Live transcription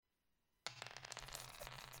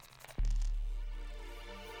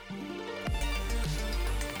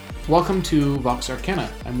Welcome to Vox Arcana.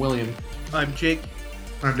 I'm William. I'm Jake.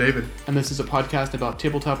 I'm David. And this is a podcast about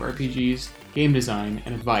tabletop RPGs, game design,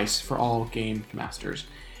 and advice for all game masters.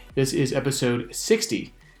 This is episode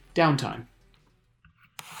 60, Downtime.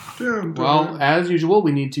 Well, as usual,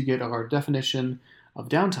 we need to get our definition of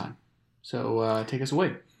downtime. So take us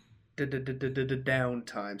away.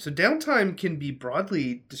 Downtime. So downtime can be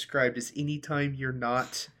broadly described as any time you're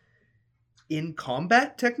not in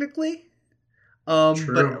combat, technically.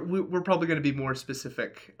 But we're probably going to be more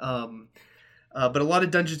specific. But a lot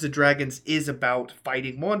of Dungeons & Dragons is about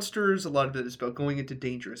fighting monsters. A lot of it is about going into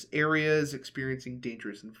dangerous areas, experiencing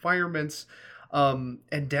dangerous environments. And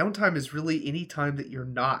downtime is really any time that you're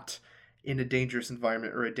not in a dangerous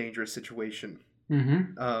environment or a dangerous situation.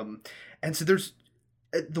 Mm-hmm. And so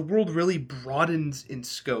the world really broadens in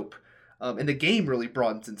scope. And the game really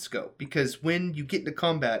broadens in scope. Because when you get into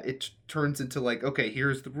combat, it turns into like, okay,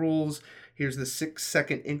 here's the rules. Here's the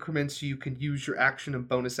 6-second increments you can use your action and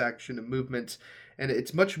bonus action and movement. And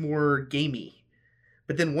it's much more gamey.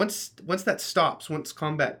 But then once that stops, once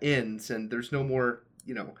combat ends and there's no more,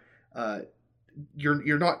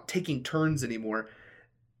 you're not taking turns anymore,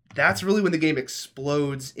 that's really when the game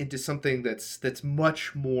explodes into something that's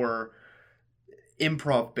much more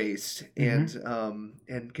improv based and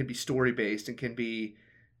can be story based and can be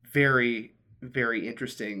very, very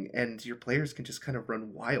interesting, and your players can just kind of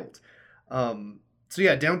run wild. So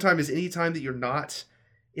yeah, downtime is any time that you're not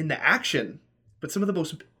in the action, but some of the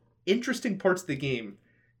most interesting parts of the game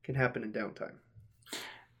can happen in downtime.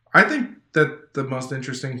 I think that the most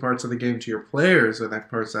interesting parts of the game to your players are the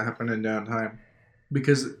parts that happen in downtime,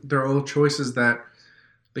 because they're all choices that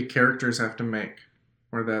the characters have to make,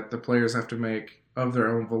 or that the players have to make of their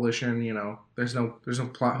own volition. There's no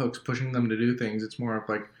plot hooks pushing them to do things. It's more of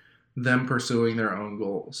like them pursuing their own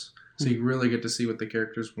goals. So you really get to see what the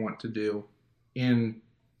characters want to do in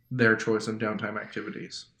their choice of downtime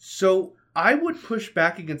activities. So I would push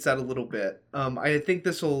back against that a little bit. I think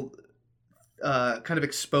this will kind of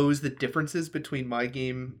expose the differences between my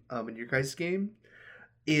game and your guys' game.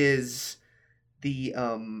 Is the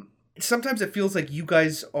sometimes it feels like you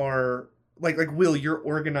guys are like Will, you're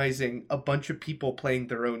organizing a bunch of people playing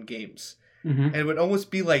their own games. Mm-hmm. And it would almost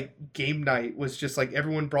be like game night was just like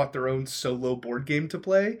everyone brought their own solo board game to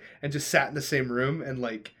play and just sat in the same room and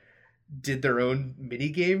like did their own mini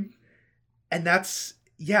game. And that's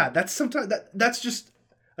sometimes that's just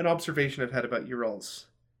an observation I've had about your all's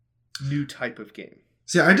new type of game.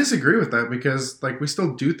 See, I disagree with that, because like we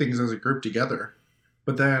still do things as a group together,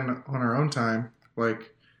 but then on our own time,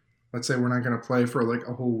 like let's say we're not going to play for like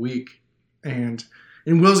a whole week, and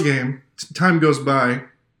in Will's game, time goes by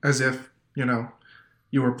as if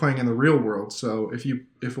you were playing in the real world. So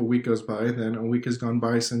if a week goes by, then a week has gone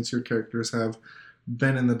by since your characters have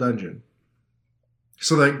been in the dungeon.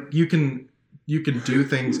 So that you can do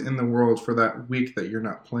things in the world for that week that you're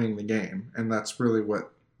not playing the game, and that's really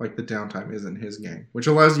what like the downtime is in his game, which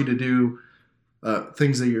allows you to do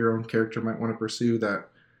things that your own character might want to pursue that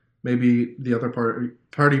maybe the other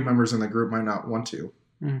party members in the group might not want to.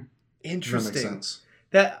 Interesting. Does that make sense?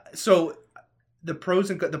 The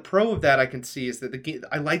pro of that I can see is that the game.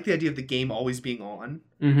 I like the idea of the game always being on,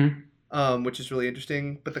 which is really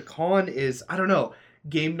interesting. But the con is, I don't know,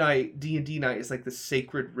 game night, D&D night is like the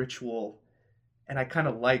sacred ritual, and I kind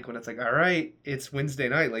of like when it's like, all right, it's Wednesday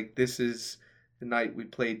night, like this is the night we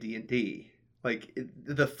play D&D. Like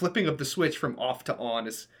the flipping of the switch from off to on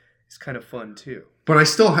is kind of fun too. But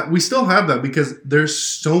we still have that, because there's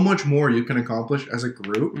so much more you can accomplish as a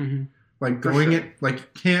group. Mm-hmm. Like you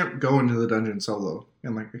can't go into the dungeon solo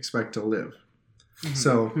and like expect to live. Mm-hmm.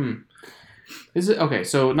 So, Is it okay?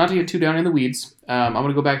 So not to get too down in the weeds, I'm going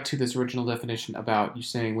to go back to this original definition about you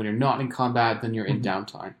saying when you're not in combat, then you're in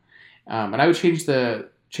downtime, and I would change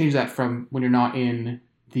that from when you're not in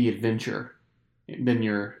the adventure, then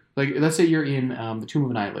you're like, let's say you're in the Tomb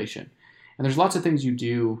of Annihilation, and there's lots of things you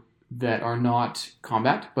do that are not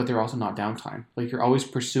combat, but they're also not downtime. Like you're always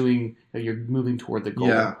pursuing, you're moving toward the goal.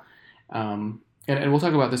 Yeah. And we'll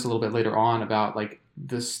talk about this a little bit later on about like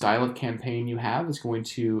the style of campaign you have is going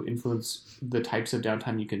to influence the types of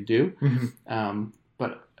downtime you can do. Mm-hmm.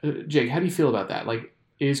 But Jake, how do you feel about that? Like,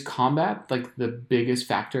 is combat like the biggest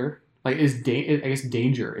factor? Like, I guess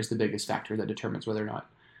danger is the biggest factor that determines whether or not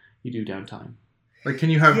you do downtime. Like, can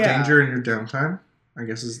you have danger in your downtime? I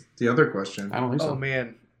guess is the other question. I don't think so. Oh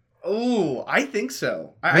man. Oh, I think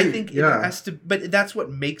so. I think it has to, but that's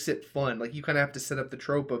what makes it fun. Like you kind of have to set up the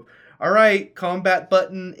trope of, all right, combat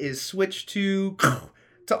button is switch to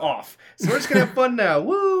to off. So we're just gonna have fun now.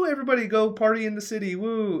 Woo! Everybody go party in the city.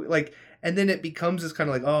 Woo! Like, and then it becomes this kind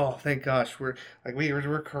of like, oh, thank gosh, we're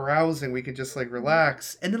carousing. We can just like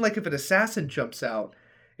relax. And then like if an assassin jumps out,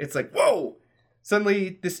 it's like, whoa!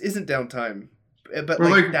 Suddenly this isn't downtime. But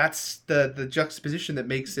like that's the juxtaposition that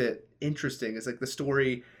makes it interesting. Is like the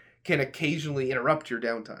story can occasionally interrupt your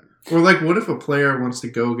downtime. Or like, what if a player wants to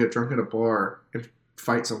go get drunk at a bar and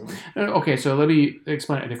fight someone? Okay, so let me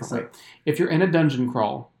explain it a different way. If you're in a dungeon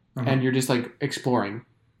crawl and you're just like exploring,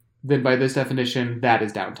 then by this definition, that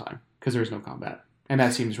is downtime because there's no combat, and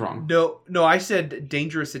that seems wrong. No, I said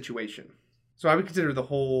dangerous situation. So I would consider the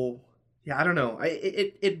whole. Yeah, I don't know.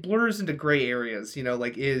 It blurs into gray areas. You know,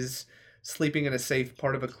 like is sleeping in a safe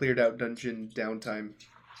part of a cleared out dungeon downtime?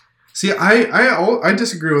 See, I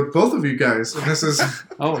disagree with both of you guys, and this is.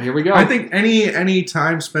 Oh, here we go. I think any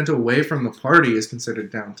time spent away from the party is considered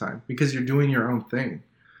downtime because you're doing your own thing.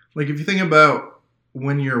 Like if you think about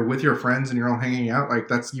when you're with your friends and you're all hanging out, like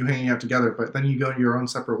that's you hanging out together, but then you go your own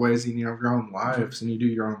separate ways and you have your own lives and you do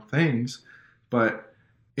your own things. But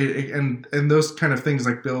and those kind of things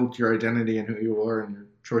like build your identity and who you are and your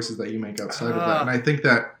choices that you make outside of that. And I think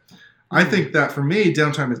that for me,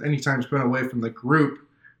 downtime is any time spent away from the group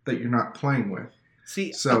that you're not playing with.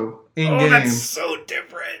 See, so in game, that's so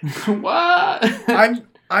different. What?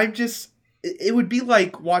 I'm just. It would be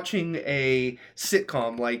like watching a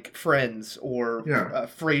sitcom like Friends or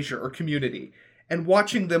Frasier or Community, and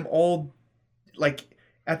watching them all like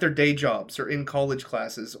at their day jobs or in college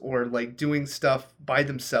classes or like doing stuff by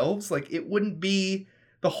themselves. Like it wouldn't be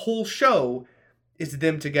the whole show. Is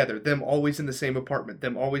them together, them always in the same apartment,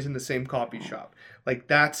 them always in the same coffee shop. Like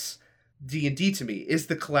that's D&D to me is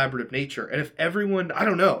the collaborative nature. And if everyone, I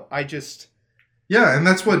don't know, yeah, and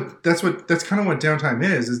that's kind of what downtime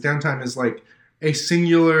is. Is downtime is like a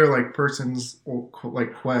singular like person's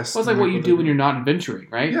like quest. Well, it's like what you do when you're not adventuring,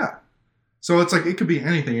 right? Yeah. So it's like it could be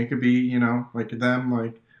anything. It could be like them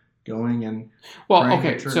like going and. Well,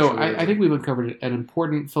 okay, so I think we've uncovered an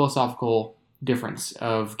important philosophical difference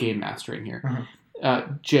of game mastering here. Uh-huh.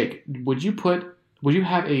 Jake, would you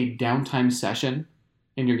have a downtime session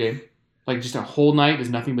in your game? Like just a whole night is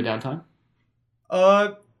nothing but downtime?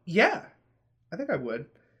 Yeah. I think I would.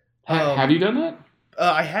 Have you done that?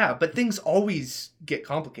 I have, but things always get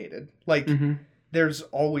complicated. Like there's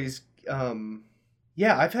always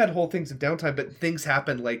I've had whole things of downtime, but things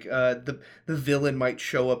happen like the villain might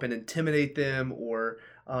show up and intimidate them, or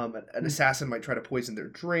an assassin might try to poison their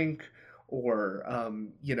drink, or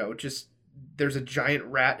just there's a giant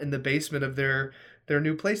rat in the basement of their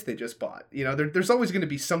new place they just bought. There's always going to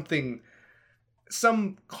be some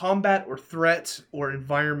combat or threat or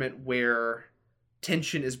environment where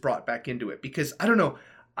tension is brought back into it, because I don't know,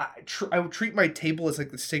 I would treat my table as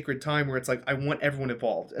like the sacred time where it's like I want everyone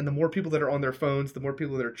involved, and the more people that are on their phones, the more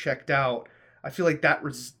people that are checked out, I feel like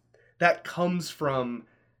that comes from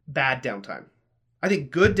bad downtime. I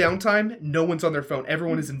think good downtime, no one's on their phone,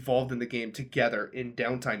 everyone is involved in the game together in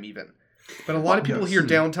downtime even. But a lot of people hear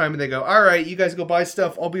downtime and they go, all right, you guys go buy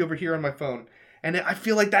stuff, I'll be over here on my phone. And I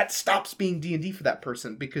feel like that stops being D&D for that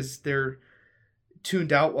person because they're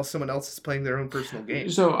tuned out while someone else is playing their own personal game.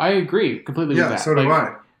 So I agree completely with that. Yeah, so do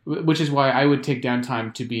I. Which is why I would take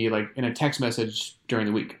downtime to be like in a text message during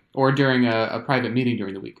the week or during a private meeting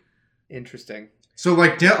during the week. Interesting. So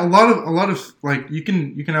like a lot of like you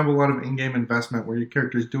can have a lot of in-game investment where your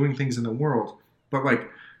character is doing things in the world, but like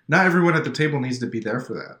not everyone at the table needs to be there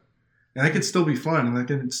for that. And that could still be fun, and that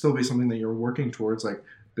can still be something that you're working towards, like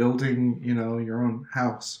building, your own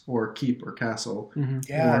house or keep or castle,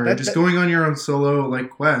 Yeah, or just going on your own solo like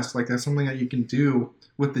quest. Like that's something that you can do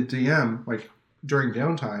with the DM, like during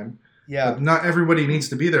downtime. Yeah, but not everybody needs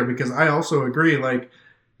to be there, because I also agree. Like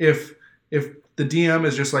if the DM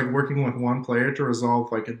is just like working with one player to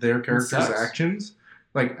resolve like their character's actions,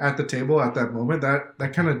 like at the table at that moment,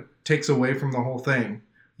 that kind of takes away from the whole thing.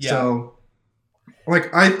 Yeah. So.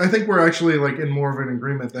 Like I think we're actually like in more of an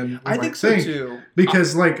agreement than I think so too.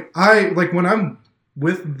 Because like when I'm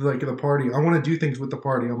with like the party, I want to do things with the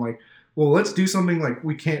party. I'm like, well, let's do something like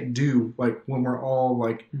we can't do like when we're all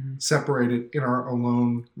like separated in our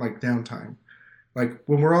alone like downtime. Like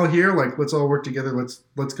when we're all here, like let's all work together.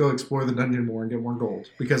 Let's go explore the dungeon more and get more gold,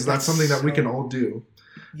 because that's something that we can all do.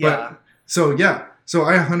 Yeah. So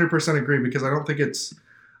I 100% agree, because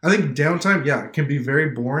I think downtime, it can be very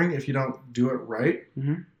boring if you don't do it right,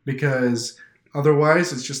 because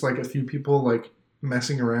otherwise it's just like a few people like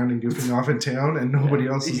messing around and goofing off in town, and nobody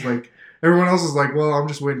else is like, everyone else is like, well, I'm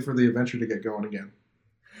just waiting for the adventure to get going again.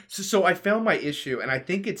 So I found my issue, and I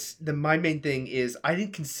think my main thing is I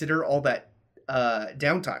didn't consider all that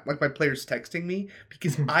downtime, like my players texting me,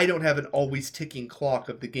 because I don't have an always ticking clock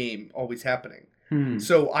of the game always happening.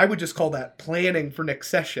 So I would just call that planning for next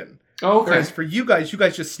session. Oh, okay. Whereas for you guys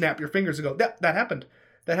just snap your fingers and go, that happened.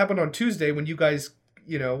 That happened on Tuesday when you guys,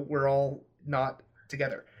 were all not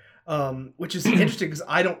together. Which is interesting because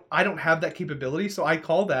I don't have that capability. So I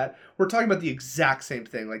call that, we're talking about the exact same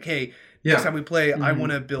thing. Like, hey, next time we play, I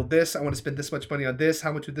want to build this. I want to spend this much money on this.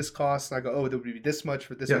 How much would this cost? And I go, oh, there would be this much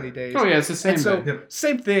for this many days. Oh, yeah, it's the same. And so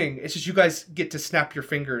same thing. It's just you guys get to snap your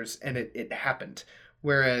fingers and it happened.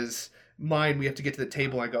 Whereas mine, we have to get to the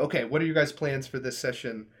table and I go, okay, what are your guys' plans for this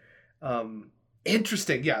session?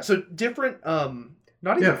 Interesting. Yeah. So different,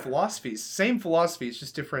 not even philosophies, same philosophies,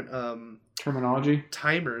 just different terminology,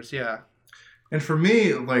 timers. Yeah. And for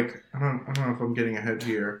me, like, I don't know if I'm getting ahead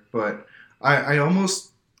here, but I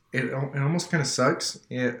almost, it almost kind of sucks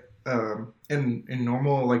in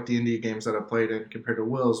normal like D&D games that I've played in compared to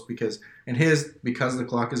Will's, because the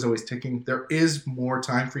clock is always ticking, there is more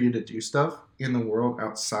time for you to do stuff in the world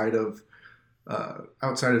outside of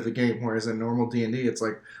the game. Whereas in normal D&D, it's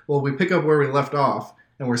like, well, we pick up where we left off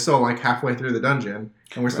and we're still like halfway through the dungeon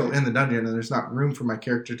and we're still in the dungeon and there's not room for my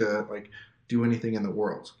character to like do anything in the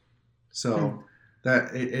world. So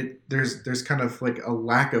that there's kind of like a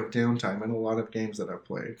lack of downtime in a lot of games that I've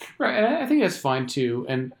played. Right, and I think that's fine too.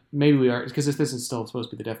 And maybe we are, because this is still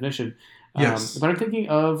supposed to be the definition. Yes. But I'm thinking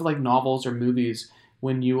of like novels or movies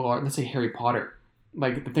when you are, let's say Harry Potter.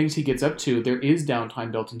 Like the things he gets up to, there is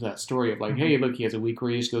downtime built into that story of like, hey, look, he has a week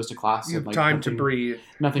where he just goes to class and like time to breathe.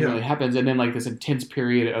 Nothing really happens, and then like this intense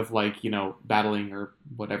period of like battling or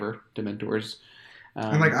whatever Dementors.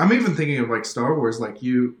 And like I'm even thinking of like Star Wars, like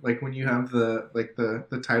when you have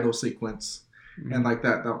the title sequence and like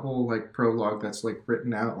that whole like prologue that's like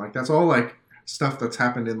written out, like that's all like stuff that's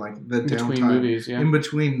happened in like the downtime movies, in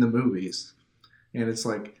between the movies, and it's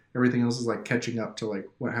like everything else is like catching up to like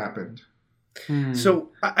what happened. So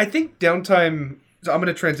I think downtime. So I'm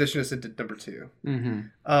going to transition us into number 2.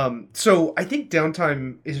 So I think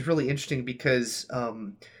downtime is really interesting because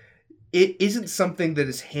it isn't something that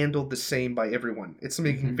is handled the same by everyone. It's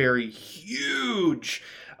something very huge.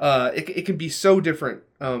 It can be so different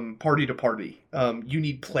party to party. You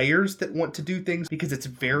need players that want to do things because it's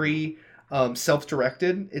very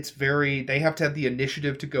self-directed. They have to have the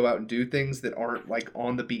initiative to go out and do things that aren't like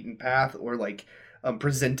on the beaten path or like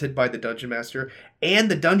presented by the Dungeon Master.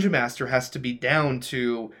 And the Dungeon Master has to be down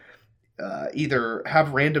to either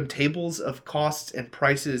have random tables of costs and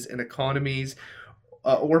prices and economies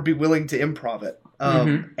or be willing to improv it.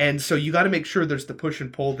 And so you got to make sure there's the push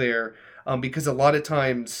and pull there because a lot of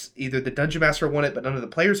times either the Dungeon Master want it but none of the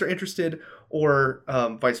players are interested, or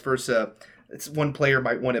vice versa. It's one player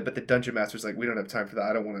might want it but the Dungeon Master's like, we don't have time for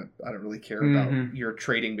that. I don't really care about your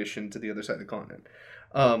trading mission to the other side of the continent.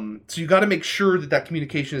 So you got to make sure that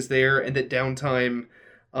communication is there and that downtime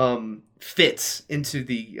fits into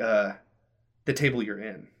the table you're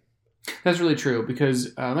in. That's really true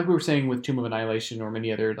because, like we were saying with Tomb of Annihilation or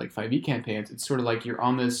many other like 5e campaigns, it's sort of like you're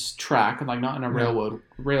on this track, and like not in a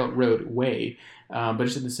railroad way, but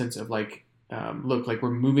just in the sense of like, look, like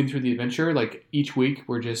we're moving through the adventure. Like each week,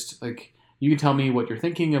 we're just like, you can tell me what you're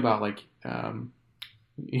thinking about, like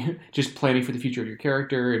just planning for the future of your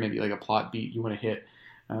character and maybe like a plot beat you want to hit,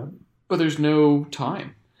 but there's no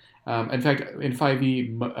time. In fact, in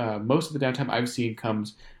 5e, most of the downtime I've seen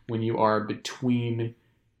comes when you are between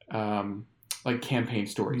like campaign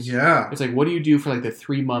stories. Yeah. It's like, what do you do for like the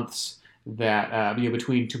 3 months that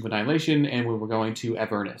between Tomb of Annihilation and when we're going to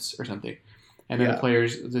Avernus or something? And then the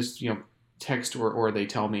players just, text or they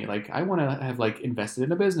tell me like, I want to have like invested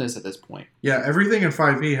in a business at this point. Yeah, everything in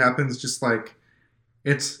 5e happens just like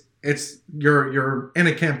it's you're in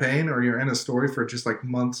a campaign or you're in a story for just like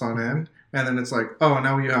months on end, and then it's like, oh,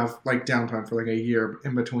 now you have like downtime for like a year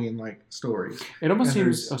in between like stories. It almost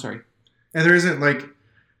seems and there isn't like,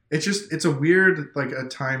 it's a weird like a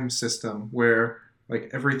time system where like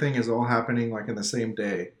everything is all happening like in the same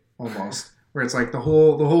day almost, where it's like the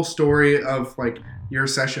whole story of like your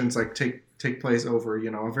sessions like take place over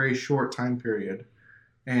a very short time period,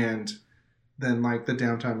 and then like the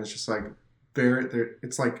downtime is just like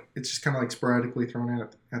it's just kind of like sporadically thrown in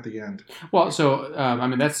at the end. Well, so I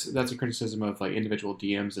mean that's a criticism of like individual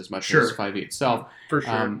DMs as much as 5e itself, for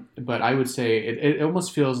sure. But I would say it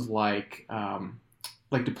almost feels like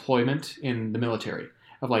deployment in the military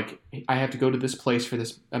of like, I have to go to this place for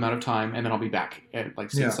this amount of time and then I'll be back at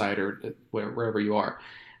like seaside or wherever you are.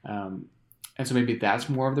 And so maybe that's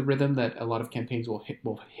more of the rhythm that a lot of campaigns will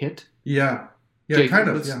hit. Yeah. Yeah, Jake, kind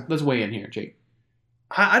of. Let's weigh in here, Jake.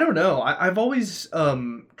 I don't know. I've always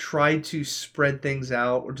tried to spread things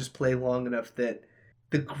out or just play long enough that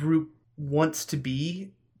the group wants to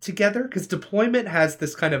be together, because deployment has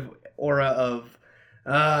this kind of aura of,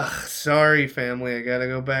 sorry family, I gotta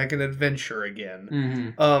go back and adventure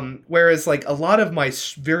again. Whereas like a lot of my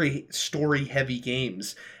very story heavy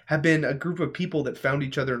games have been a group of people that found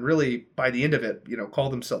each other and really by the end of it, call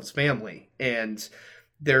themselves family. And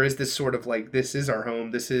there is this sort of like, this is our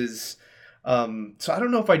home, this is so I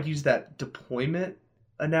don't know if I'd use that deployment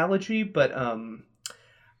analogy, but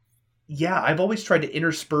yeah, I've always tried to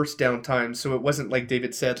intersperse downtime so it wasn't like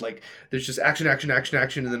David said, like there's just action, action, action,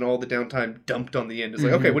 action, and then all the downtime dumped on the end. It's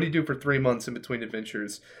like, okay, what do you do for 3 months in between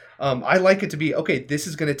adventures? I like it to be, okay, this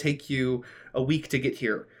is going to take you a week to get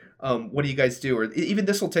here. What do you guys do? Or even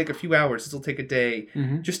this will take a few hours. This will take a day,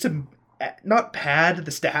 just to not pad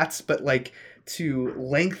the stats, but like to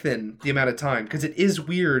lengthen the amount of time, because it is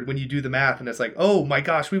weird when you do the math and it's like, oh my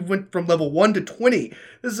gosh, we went from level 1 to 20.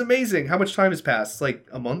 This is amazing. How much time has passed? It's like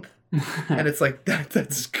a month. And it's like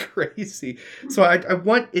that's crazy. So I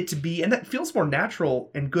want it to be, and that feels more natural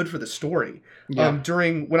and good for the story.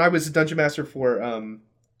 During when I was a dungeon master for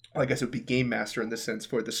I guess it would be game master in this sense,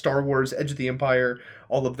 for the Star Wars, Edge of the Empire,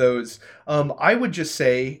 all of those, I would just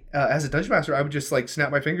say, as a dungeon master, I would just like snap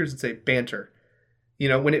my fingers and say banter,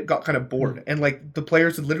 when it got kind of bored. And like the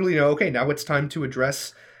players would literally know, okay, now it's time to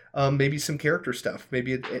address maybe some character stuff,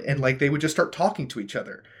 and like they would just start talking to each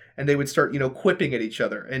other. And they would start, quipping at each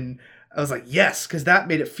other. And I was like, yes, because that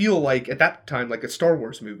made it feel like, at that time, like a Star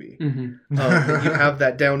Wars movie. And you have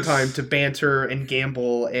that downtime to banter and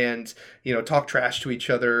gamble and, talk trash to each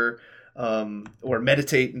other, or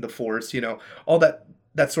meditate in the Force, all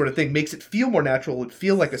that sort of thing makes it feel more natural and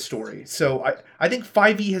feel like a story. So I think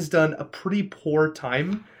 5e has done a pretty poor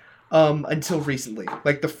time until recently.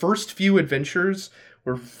 Like the first few adventures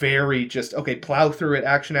were very just, okay, plow through it,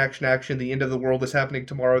 action, action, action. The end of the world is happening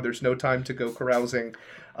tomorrow. There's no time to go carousing.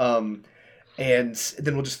 And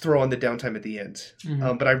then we'll just throw on the downtime at the end.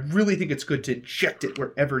 But I really think it's good to inject it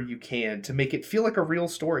wherever you can to make it feel like a real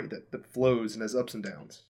story that flows and has ups and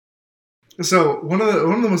downs. So one of the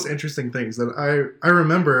most interesting things that I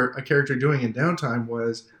remember a character doing in downtime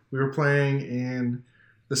was we were playing in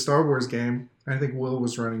the Star Wars game. I think Will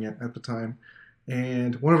was running it at the time.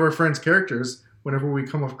 And one of our friend's characters, whenever we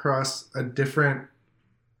come across a different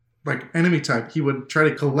like enemy type, he would try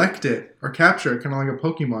to collect it or capture it, kind of like a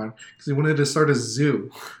Pokemon, because he wanted to start a zoo.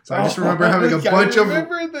 So I just remember having a bunch of. I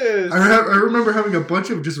remember this. I remember having a bunch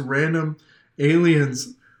of just random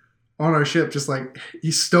aliens on our ship, just like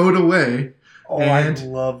he stowed away. Oh, and I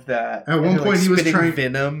love that. At one point, he was trying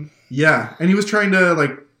venom. Yeah, and he was trying to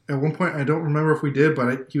like. At one point, I don't remember if we did,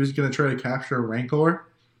 but he was going to try to capture a Rancor.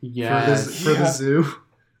 Yes. For the zoo.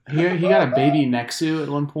 He got a baby Nexu at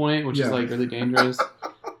one point, which is like really dangerous.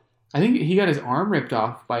 I think he got his arm ripped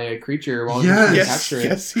off by a creature while he was trying to capture it.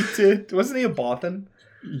 Yes, he did. Wasn't he a Bothan?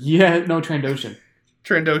 Yeah, no, Trandoshan.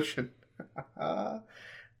 Okay,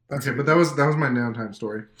 but that was my downtime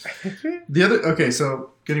story.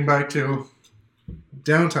 So getting back to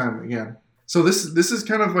downtime again. So this is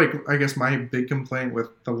kind of like, I guess, my big complaint with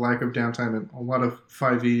the lack of downtime in a lot of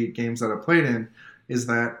 5e games that I've played in is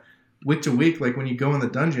that week to week, like when you go in the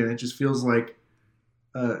dungeon, it just feels like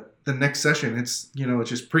the next session, it's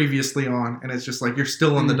just previously on, and it's just like you're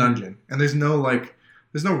still in the dungeon, and there's no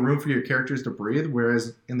room for your characters to breathe.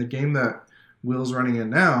 Whereas in the game that Will's running in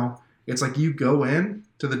now, it's like you go in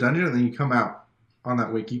to the dungeon and then you come out on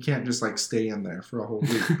that week. You can't just like stay in there for a whole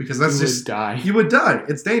week because that's you would die.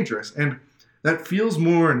 It's dangerous, and that feels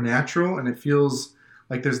more natural, and it feels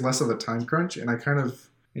like there's less of a time crunch, and I kind of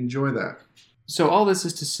enjoy that. So all this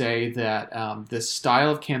is to say that the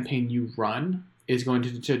style of campaign you run is going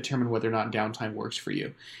to determine whether or not downtime works for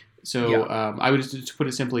you. So I would just, to put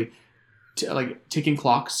it simply, like ticking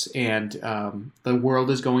clocks and the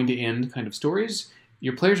world is going to end kind of stories,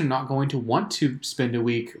 your players are not going to want to spend a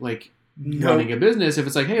week like running a business if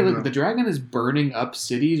it's like, hey, look, the dragon is burning up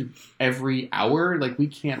cities every hour. Like, we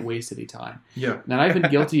can't waste any time. Yeah. And I've been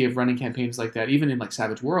guilty of running campaigns like that, even in like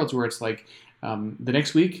Savage Worlds, where it's like the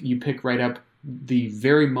next week you pick right up the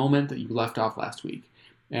very moment that you left off last week.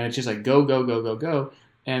 And it's just like go, go, go, go, go.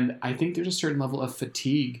 And I think there's a certain level of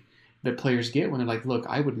fatigue that players get when they're like, look,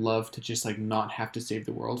 I would love to just like not have to save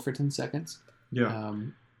the world for 10 seconds. Yeah.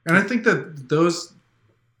 And I think that those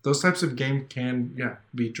types of games can,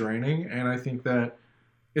 be draining. And I think that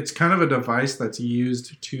it's kind of a device that's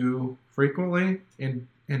used too frequently in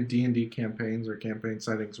D&D campaigns or campaign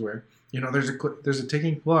settings where, there's a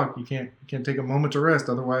ticking clock. You can't take a moment to rest.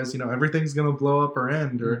 Otherwise, everything's going to blow up or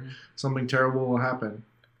end or something terrible will happen.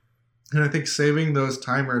 And I think saving those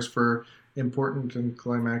timers for important and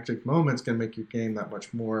climactic moments can make your game that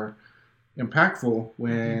much more impactful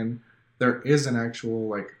when there is an actual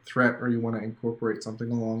like threat or you want to incorporate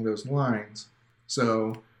something along those lines.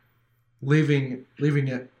 So leaving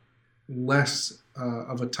it less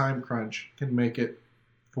of a time crunch can make it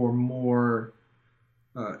for more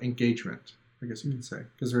engagement, I guess you could say,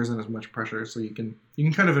 because there isn't as much pressure. So you can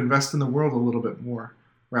kind of invest in the world a little bit more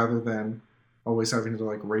rather than always having to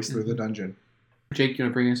like race through the dungeon. Jake, you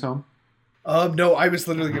want to bring us home? No, I was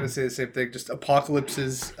literally going to say the same thing. Just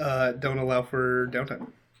apocalypses don't allow for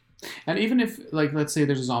downtime. And even if, like, let's say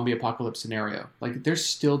there's a zombie apocalypse scenario, like, there's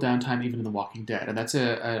still downtime even in The Walking Dead. And that's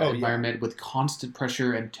an environment with constant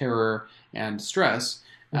pressure and terror and stress.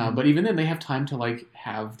 But even then, they have time to, like,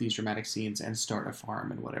 have these dramatic scenes and start a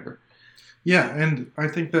farm and whatever. Yeah, and I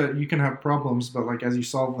think that you can have problems, but, like, as you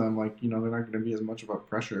solve them, like, you know, they're not going to be as much about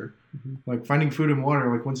pressure. Like, finding food and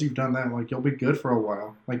water, like, once you've done that, like, you'll be good for a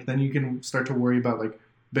while. Like, then you can start to worry about, like,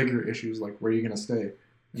 bigger issues, like, where you're going to stay.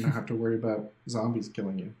 And not have to worry about zombies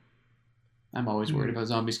killing you. I'm always worried about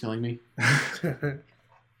zombies killing me.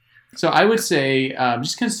 So I would say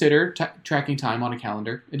just consider tracking time on a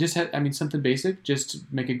calendar. It just something basic.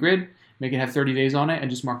 Just make a grid, make it have 30 days on it, and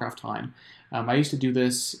just mark off time. I used to do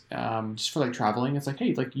this just for like traveling. It's like,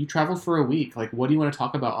 hey, like you traveled for a week. Like, what do you want to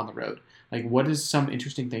talk about on the road? Like, what is some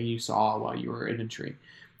interesting thing you saw while you were adventuring?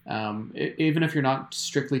 Even if you're not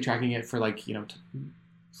strictly tracking it for like, you know,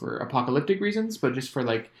 for apocalyptic reasons, but just for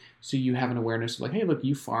like, so you have an awareness of like, hey, look,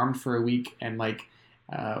 you farmed for a week and like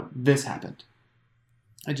this happened.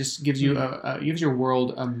 It just gives you gives your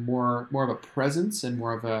world a more of a presence and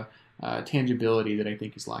more of a tangibility that I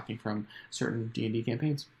think is lacking from certain D&D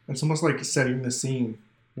campaigns. It's almost like setting the scene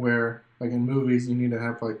where, like in movies, you need to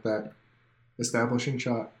have like that establishing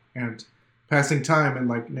shot and passing time and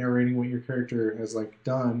like narrating what your character has like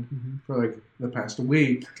done for like the past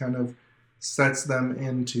week kind of sets them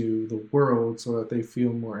into the world so that they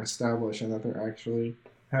feel more established and that they're actually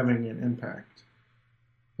having an impact.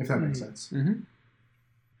 If that makes sense.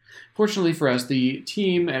 Fortunately for us, the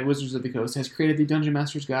team at Wizards of the Coast has created the Dungeon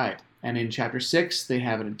Master's Guide. And in Chapter 6, they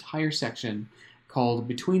have an entire section called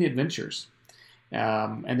Between Adventures.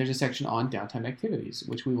 And there's a section on downtime activities,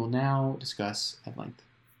 which we will now discuss at length.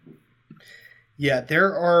 Yeah,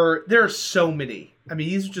 there are so many. I mean,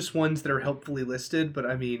 these are just ones that are helpfully listed, but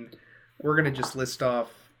I mean, we're going to just list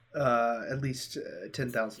off at least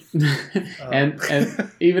 10,000.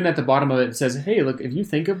 And even at the bottom of it, it says, hey, look, if you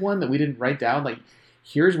think of one that we didn't write down, like,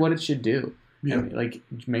 here's what it should do. Yeah. And, like,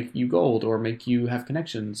 make you gold or make you have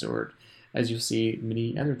connections or, as you'll see,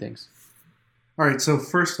 many other things. All right, so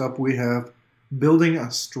first up we have building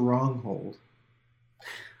a stronghold.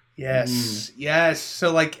 Yes.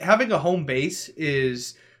 So, like, having a home base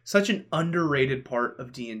is such an underrated part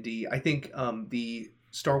of D&D. I think the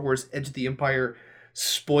Star Wars Edge of the Empire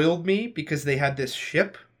spoiled me because they had this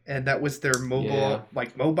ship and that was their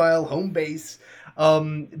mobile home base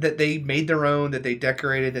that they made their own, that they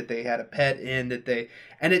decorated, that they had a pet in,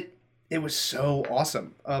 it was so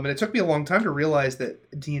awesome. And it took me a long time to realize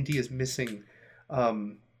that D&D is missing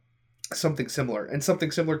something similar, and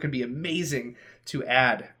something similar can be amazing to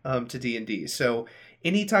add to D&D. So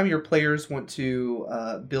anytime your players want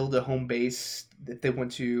to build a home base, if they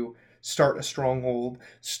want to start a stronghold,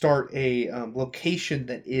 start a location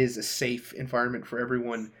that is a safe environment for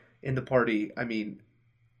everyone in the party, I mean,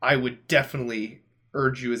 I would definitely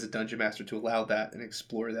urge you as a dungeon master to allow that and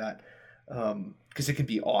explore that because it can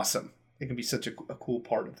be awesome. It can be such a cool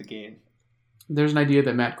part of the game. There's an idea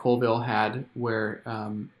that Matt Colville had where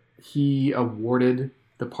he awarded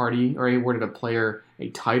the party, or he awarded a player a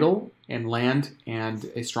title and land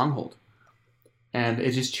and a stronghold. And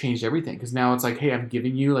it just changed everything because now it's like, hey, I'm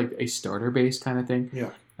giving you like a starter base kind of thing.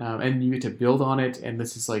 Yeah. And you get to build on it. And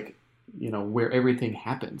this is like, you know, where everything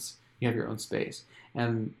happens. You have your own space.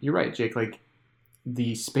 And you're right, Jake, like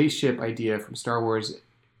the spaceship idea from Star Wars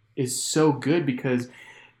is so good because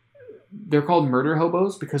they're called murder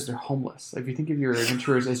hobos because they're homeless. Like, if you think of your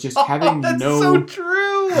adventurers as just having that's so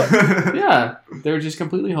true. Yeah, they're just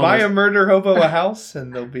completely homeless. Buy a murder hobo a house,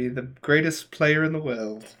 and they'll be the greatest player in the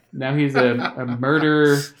world. Now he's a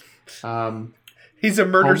murder. He's a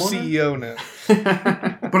murder homeowner? CEO now.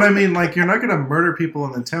 But I mean, like, you're not going to murder people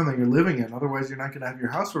in the town that you're living in. Otherwise, you're not going to have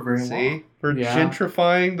your house for very long. See, we're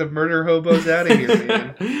gentrifying the murder hobos out of here,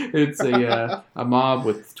 man. It's a mob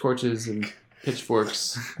with torches and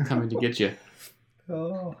pitchforks coming to get you.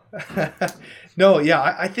 Oh. No,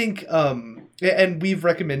 yeah, I think, and we've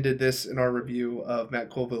recommended this in our review of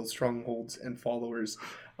Matt Colville's Strongholds and Followers.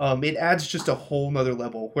 It adds just a whole nother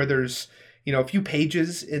level where there's, you know, a few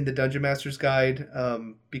pages in the Dungeon Master's Guide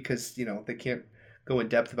because, you know, they can't go in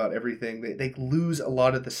depth about everything. They lose a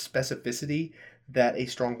lot of the specificity that a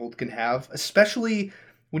stronghold can have, especially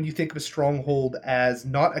when you think of a stronghold as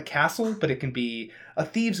not a castle, but it can be a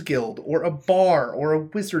thieves guild or a bar or a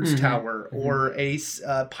wizard's tower or a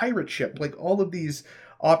pirate ship. Like all of these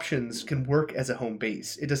options can work as a home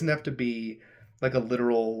base. It doesn't have to be like a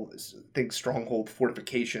literal stronghold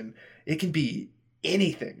fortification. It can be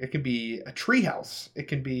anything. It can be a treehouse. It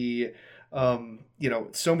can be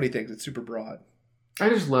so many things. It's super broad. I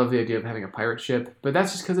just love the idea of having a pirate ship, but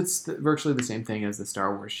that's just because it's virtually the same thing as the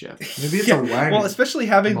Star Wars ship. Maybe it's a wagon. Well, especially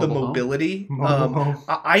having the Mobile home. mobility. Mobile home.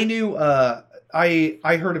 I knew. I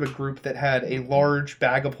heard of a group that had a large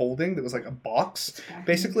bag of holding that was like a box,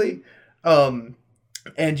 basically. And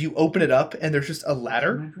you open it up, and there's just a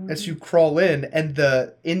ladder as you crawl in, and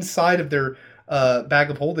the inside of their bag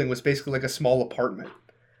of holding was basically like a small apartment.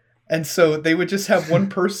 And so they would just have one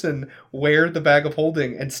person wear the bag of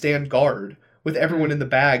holding and stand guard with everyone in the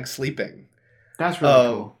bag sleeping. That's really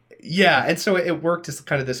cool. Yeah, and so it worked as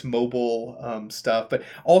kind of this mobile stuff, but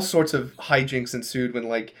all sorts of hijinks ensued when,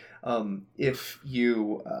 like, if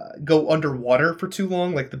you go underwater for too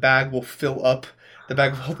long, like the bag of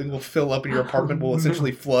holding will fill up and your apartment will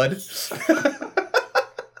essentially flood.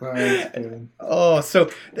 Oh,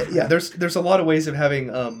 so yeah, there's a lot of ways of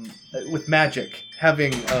having, with Magic,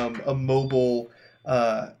 having a mobile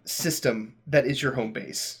system that is your home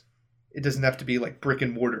base. It doesn't have to be like brick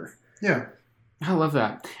and mortar. Yeah. I love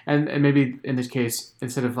that. And maybe in this case,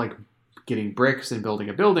 instead of like getting bricks and building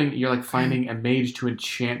a building, you're like finding a mage to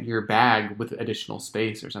enchant your bag with additional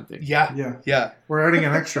space or something. Yeah. We're adding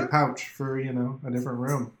an extra pouch for, a different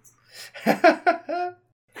room. All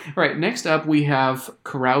right, next up we have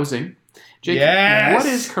carousing. Jake, what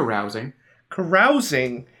is carousing?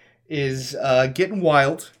 Carousing is getting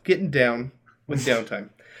wild, getting down with Downtime.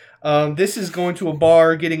 This is going to a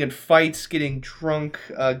bar, getting in fights, getting drunk,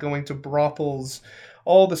 going to brothels,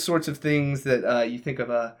 all the sorts of things that you think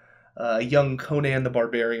of a young Conan the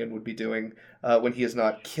Barbarian would be doing when he is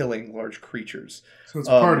not killing large creatures. So it's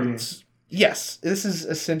partying. Yes, this is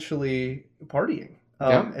essentially partying.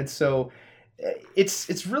 And so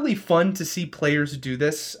it's really fun to see players do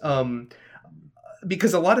this.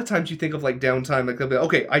 Because a lot of times you think of like Downtime, like they'll be,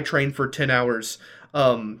 okay, I train for 10 hours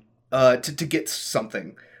to get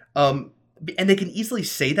something. And they can easily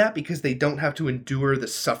say that because they don't have to endure the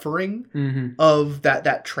suffering of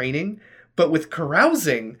that training. But with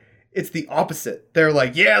carousing, it's the opposite. They're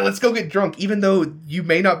like, yeah, let's go get drunk. Even though you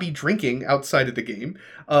may not be drinking outside of the game,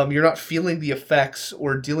 you're not feeling the effects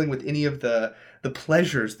or dealing with any of the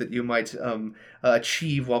pleasures that you might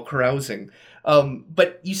achieve while carousing.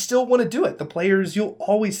 But you still want to do it. The players you'll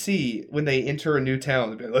always see when they enter a new town,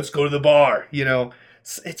 they'll be like, let's go to the bar.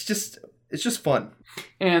 It's just fun.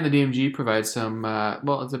 And the DMG provides some,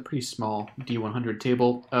 it's a pretty small D100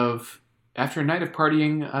 table of, after a night of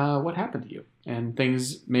partying, what happened to you. And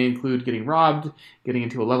things may include getting robbed, getting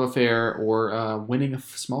into a love affair, or winning a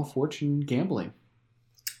small fortune gambling.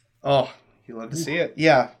 Oh, you love to see it.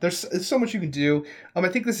 Yeah, there's so much you can do. I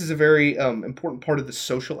think this is a very important part of the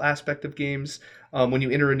social aspect of games. When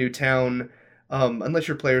you enter a new town, unless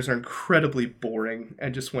your players are incredibly boring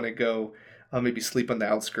and just want to go maybe sleep on the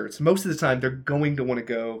outskirts, most of the time they're going to want to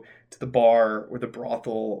go to the bar or the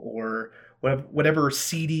brothel or whatever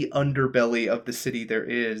seedy underbelly of the city there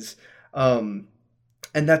is. And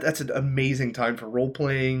that's an amazing time for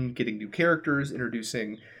role-playing, getting new characters,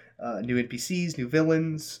 introducing new NPCs, new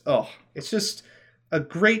villains. Oh, it's just a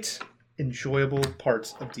great, enjoyable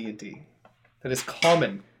part of D&D that is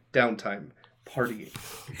common Downtime partying.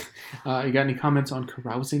 You got any comments on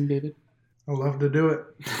carousing, David? I love to do it.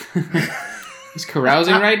 He's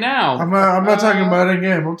carousing right now. I'm not talking about a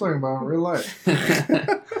game. I'm talking about real life.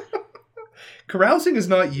 Carousing is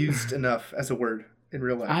not used enough as a word in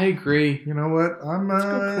real life. I agree. You know what? Let's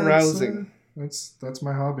go carousing. That's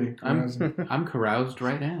my hobby. I'm caroused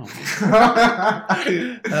right now.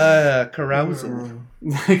 Carousal.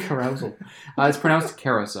 Carousal. It's pronounced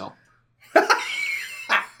carousel. Well,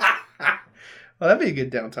 that'd be a good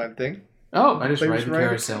Downtime thing. Oh, I just ride the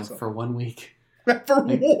carousel for 1 week. For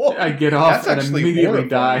what? I get off That's and immediately horrifying.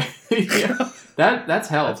 die. Yeah. That's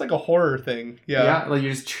hell. That's like a horror thing. Yeah, like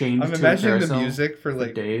you're just chained I'm to a imagining carousel the music for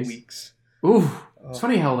like days. weeks. Ooh. It's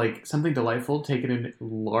funny how like something delightful taken in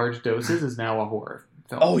large doses is now a horror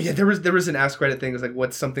film. Oh yeah, there was an Ask Reddit thing. It was like,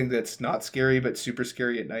 what's something that's not scary but super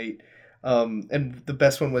scary at night? And the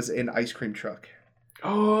best one was an ice cream truck.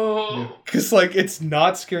 Oh, because like it's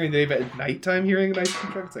not scary at nighttime hearing an ice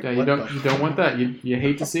cream truck. It's like, yeah, you don't want that. You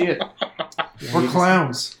hate to see it. Or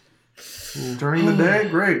clowns. During the day,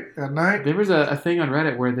 great. At night, there was a thing on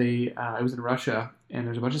Reddit where it was in Russia and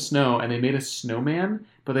there's a bunch of snow and they made a snowman,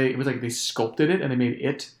 but it was like they sculpted it and they made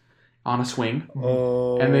it on a swing,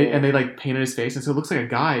 Oh, and they like painted his face, and so it looks like a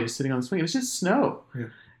guy just sitting on the swing. And it's just snow. Yeah.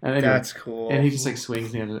 And anyway, that's cool. and he just like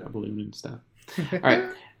swings and he has a balloon and stuff. All right.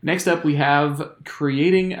 Next up, we have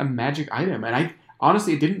creating a magic item, and I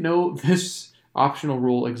honestly didn't know this optional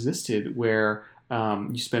rule existed, where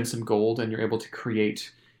you spend some gold and you're able to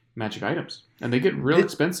create magic items, and they get real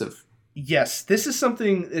expensive. Yes, this is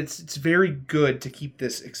something. It's very good to keep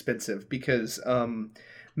this expensive because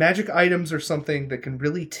magic items are something that can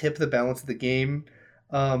really tip the balance of the game,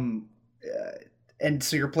 and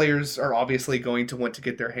so your players are obviously going to want to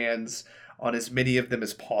get their hands on as many of them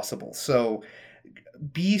as possible. So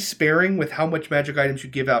be sparing with how much magic items you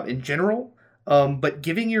give out in general, but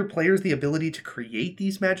giving your players the ability to create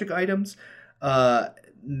these magic items.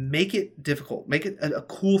 Make it difficult. Make it a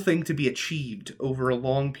cool thing to be achieved over a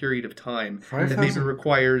long period of time. 5,000. That maybe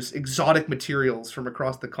requires exotic materials from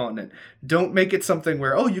across the continent. Don't make it something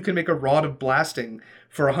where, you can make a rod of blasting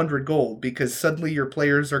for 100 gold, because suddenly your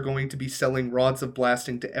players are going to be selling rods of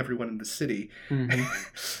blasting to everyone in the city. Mm-hmm.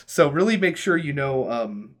 So really make sure you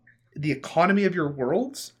know the economy of your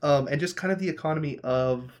worlds, and just kind of the economy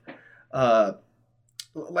of...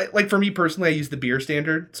 Like for me personally, I use the beer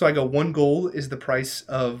standard. So I go 1 gold is the price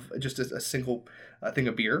of just a single thing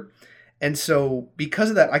of beer. And so because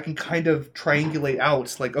of that, I can kind of triangulate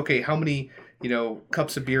out like, okay, how many,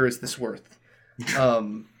 cups of beer is this worth?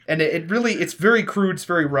 And it really, it's very crude. It's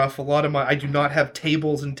very rough. I do not have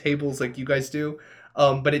tables and tables like you guys do.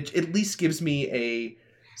 But it at least gives me a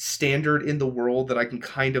standard in the world that I can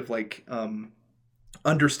kind of like,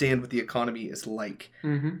 understand what the economy is like.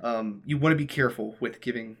 Mm-hmm. You want to be careful with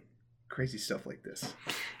giving crazy stuff like this.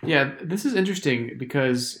 Yeah, this is interesting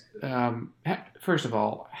because, first of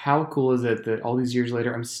all, how cool is it that all these years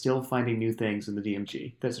later I'm still finding new things in the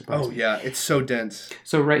DMG? That surprises me. Yeah, it's so dense.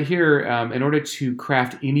 So right here, in order to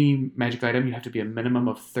craft any magic item, you have to be a minimum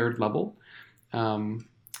of 3rd level.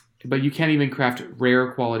 But you can't even craft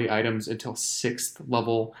rare quality items until 6th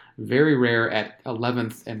level, very rare at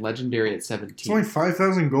 11th, and legendary at 17th. It's only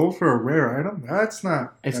 5,000 gold for a rare item? That's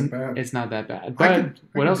not that bad. It's not that bad. But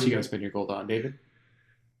what else are you going to spend your gold on, David?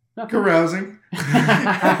 Nothing. Carousing.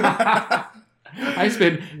 I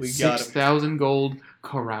spent 6,000 gold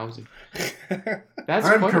carousing. That's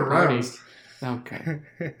I'm quite caroused. a party.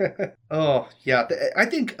 Okay. Oh, yeah. I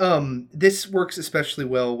think this works especially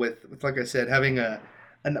well with, like I said, having a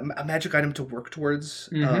magic item to work towards,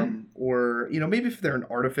 or maybe if they're an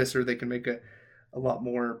artificer, they can make a lot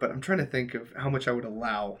more. But I'm trying to think of how much I would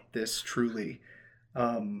allow this truly.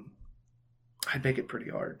 I'd make it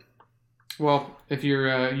pretty hard. Well, if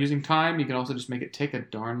you're using time, you can also just make it take a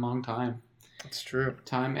darn long time. That's true.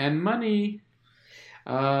 Time and money.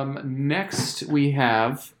 Next, we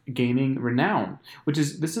have gaining renown,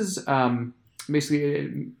 this is basically,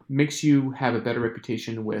 it makes you have a better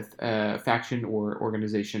reputation with a faction or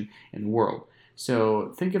organization in the world.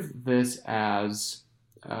 So think of this as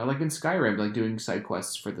like in Skyrim, like doing side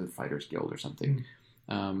quests for the Fighters Guild or something.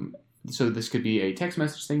 So this could be a text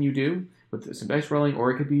message thing you do with some dice rolling,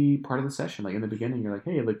 or it could be part of the session. Like in the beginning, you're like,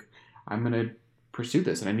 hey, look, I'm going to pursue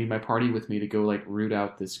this, and I need my party with me to go like root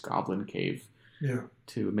out this goblin cave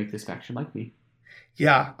to make this faction like me.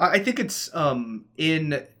 Yeah, I think it's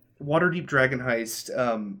in Waterdeep Dragon Heist,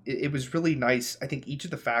 it was really nice. I think each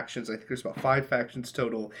of the factions, I think there's about 5 factions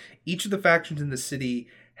total. Each of the factions in the city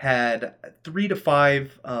had 3 to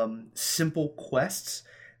 5 simple quests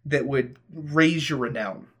that would raise your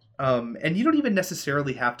renown. And you don't even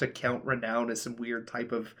necessarily have to count renown as some weird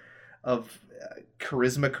type of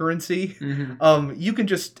charisma currency. You can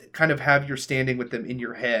just kind of have your standing with them in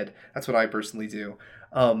your head. That's what I personally do.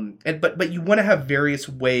 But you want to have various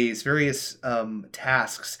ways, various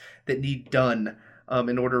tasks that need done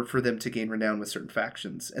in order for them to gain renown with certain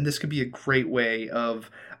factions. And this could be a great way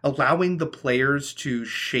of allowing the players to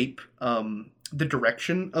shape the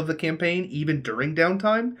direction of the campaign even during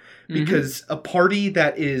downtime, because a party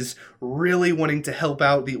that is really wanting to help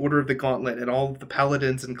out the Order of the Gauntlet and all of the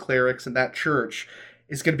paladins and clerics in that church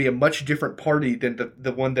is going to be a much different party than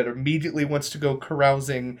the one that immediately wants to go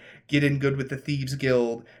carousing, get in good with the Thieves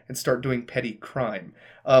Guild, and start doing petty crime.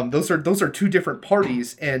 Those are 2 different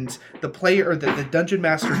parties, and the player or the dungeon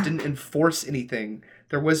master didn't enforce anything.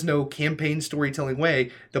 There was no campaign storytelling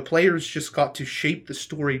way. The players just got to shape the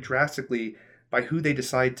story drastically by who they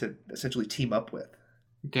decide to essentially team up with.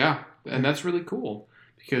 Yeah, and that's really cool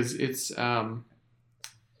because it's. So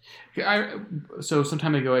some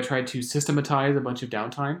time ago, I tried to systematize a bunch of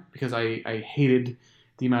downtime because I hated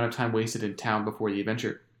the amount of time wasted in town before the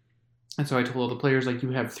adventure. And so I told all the players, like,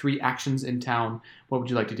 you have 3 actions in town. What would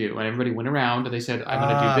you like to do? And everybody went around and they said, I'm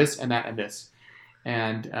going to do this and that and this.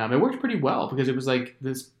 And it worked pretty well because it was like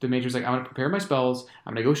the mage was like, I'm going to prepare my spells,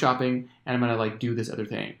 I'm going to go shopping, and I'm going to like do this other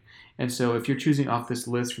thing. And so if you're choosing off this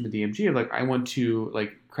list from the DMG of like, I want to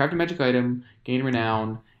like craft a magic item, gain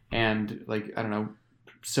renown, and like, I don't know,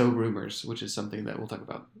 sow rumors, which is something that we'll talk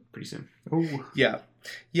about pretty soon. Oh, Yeah.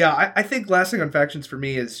 Yeah, I think last thing on factions for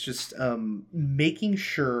me is just making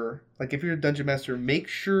sure, like if you're a dungeon master, make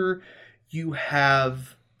sure you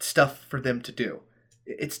have stuff for them to do.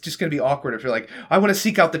 It's just going to be awkward if you're like, I want to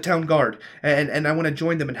seek out the town guard and I want to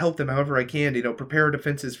join them and help them however I can, prepare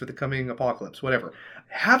defenses for the coming apocalypse, whatever.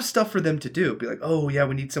 Have stuff for them to do. Be like, oh yeah,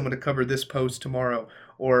 we need someone to cover this post tomorrow.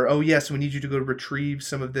 Or, oh yes, we need you to go retrieve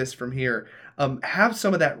some of this from here. Have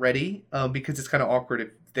some of that ready because it's kind of awkward if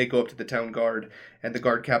they go up to the town guard and the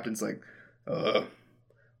guard captain's like,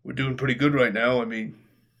 we're doing pretty good right now. I mean,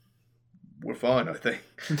 we're fine, I think.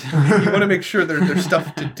 You want to make sure there's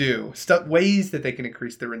stuff to do, ways that they can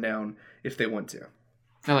increase their renown if they want to.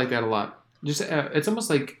 I like that a lot. Just it's almost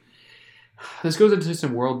like this goes into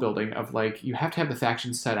some world building of like you have to have the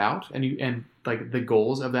faction set out and like the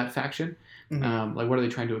goals of that faction. Mm-hmm. Like what are they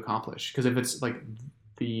trying to accomplish? Because if it's like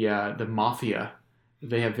the mafia,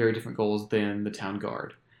 they have very different goals than the town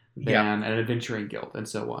guard, than an adventuring guild, and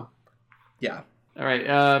so on. Yeah. All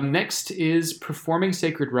right. Next is performing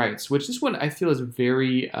sacred rites, which this one I feel is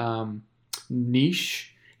very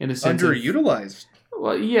niche in the sense underutilized.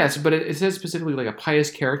 Well, yes, but it says specifically like a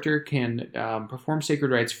pious character can perform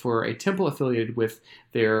sacred rites for a temple affiliated with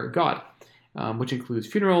their god, which includes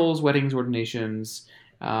funerals, weddings, ordinations.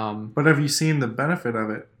 But have you seen the benefit of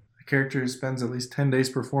it? A character who spends at least 10 days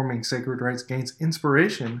performing sacred rites gains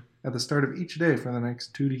inspiration at the start of each day for the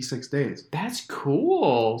next 2d6 days. That's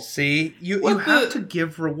cool. See, you have to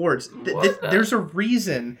give rewards. There's a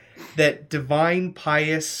reason that divine,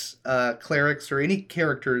 pious clerics or any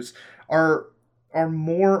characters are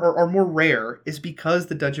more rare is because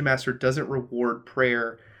the dungeon master doesn't reward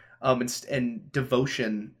prayer and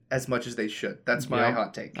devotion as much as they should. That's my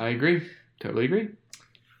hot take. I agree. Totally agree.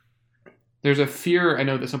 There's a fear I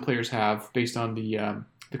know that some players have based on the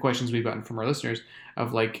questions we've gotten from our listeners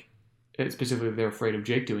of like, specifically they're afraid of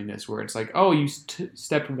Jake doing this, where it's like, oh, you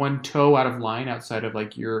stepped one toe out of line outside of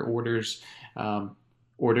like your orders,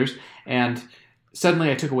 and suddenly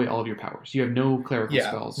I took away all of your powers. You have no clerical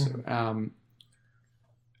spells. Mm-hmm.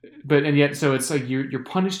 And yet, so it's like you're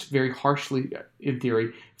punished very harshly in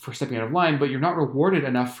theory for stepping out of line, but you're not rewarded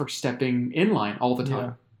enough for stepping in line all the time.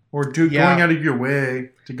 Yeah. Or going out of your way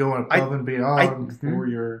to go above and beyond for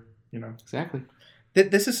your, Exactly.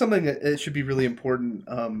 This is something that should be really important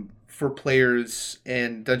for players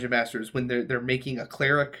and dungeon masters when they're making a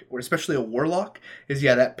cleric or especially a warlock is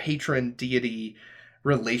that patron deity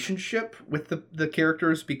relationship with the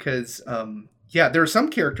characters because there are some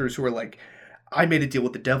characters who are like, I made a deal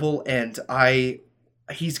with the devil and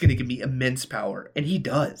he's going to give me immense power, and he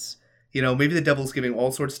does. Maybe the devil's giving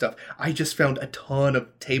all sorts of stuff. I just found a ton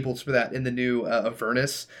of tables for that in the new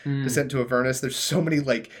Avernus, Descent to Avernus. There's so many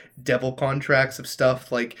like devil contracts of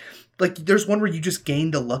stuff. Like there's one where you just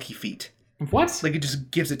gained a lucky feat. What? Like it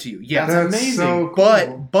just gives it to you. Yeah, that's amazing. So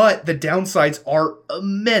cool. But the downsides are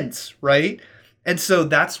immense, right? And so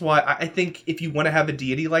that's why I think if you want to have a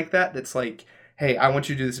deity like that, that's like, hey, I want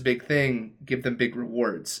you to do this big thing, give them big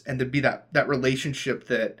rewards, and to be that relationship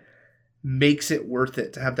that makes it worth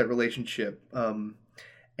it to have that relationship. So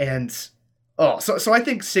I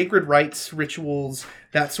think sacred rites, rituals,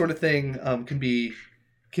 that sort of thing can be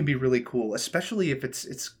really cool, especially if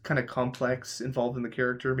it's kind of complex involved in the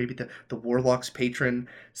character. Maybe the warlock's patron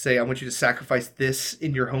say, I want you to sacrifice this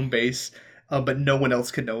in your home base, but no one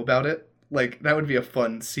else can know about it. Like that would be a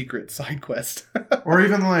fun secret side quest. Or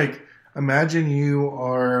even like, imagine you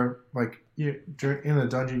are like in a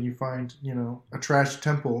dungeon, you find, a trashed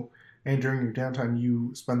temple, and during your downtime, you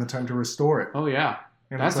spend the time to restore it. Oh yeah,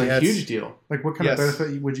 and that's a huge deal. Like, what kind of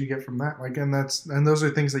benefit would you get from that? Like, and those are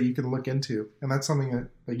things that you can look into, and that's something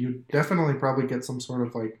that you definitely probably get some sort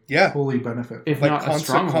of like holy benefit. If like not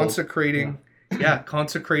consecrating,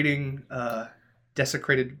 consecrating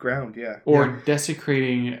desecrated ground, or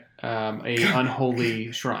desecrating a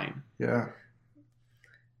unholy shrine. Yeah,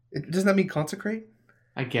 doesn't that mean consecrate?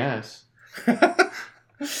 I guess.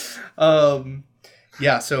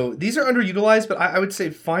 Yeah, so these are underutilized, but I would say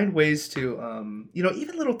find ways to,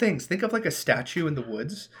 even little things. Think of like a statue in the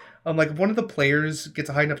woods. Like if one of the players gets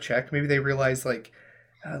a high enough check, maybe they realize like,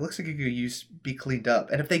 it looks like it could be cleaned up.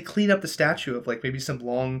 And if they clean up the statue of like maybe some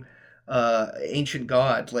long ancient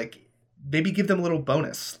god, like maybe give them a little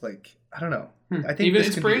bonus. Like, I don't know. I think even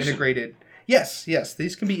this can be integrated. Yes,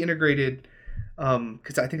 these can be integrated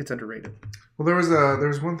because I think it's underrated. Well, there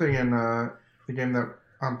was one thing in the game that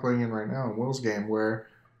I'm playing in right now, in Will's game, where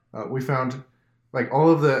we found like all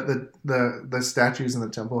of the statues in the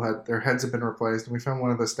temple had their heads have been replaced, and we found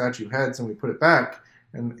one of the statue heads and we put it back,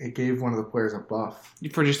 and it gave one of the players a buff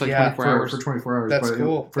For just like 24 hours. for 24 hours. That's but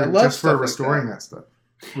cool. For, I love just for stuff like restoring that. that stuff,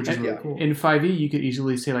 which is really cool. In 5e, you could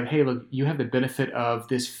easily say like, hey, look, you have the benefit of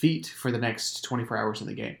this feat for the next 24 hours in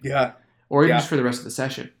the game. Yeah. Or even just for the rest of the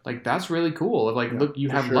session. Like, that's really cool. Like, look, you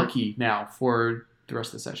have sure. lucky now for the rest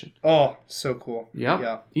of the session. Oh, so cool. Yep.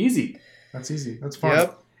 Yeah. Easy. That's easy. That's fun.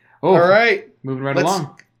 Yep. Oh, all right. Moving right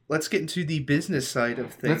along. Let's get into the business side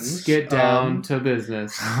of things. Let's get down to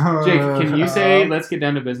business. Jake, can you say, let's get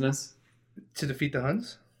down to business? To defeat the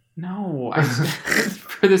Huns? No.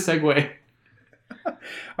 For the segue.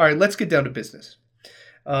 All right, let's get down to business.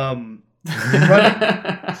 Running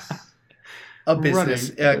a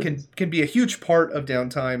business can be a huge part of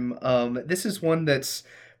Downtime. This is one that's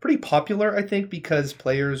pretty popular, I think, because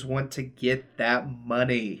players want to get that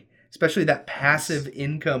money, especially that passive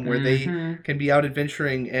income where they can be out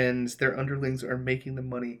adventuring and their underlings are making the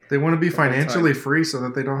money. They want to be financially free so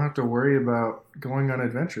that they don't have to worry about going on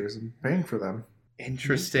adventures and paying for them.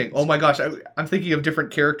 Interesting. Oh my gosh, I'm thinking of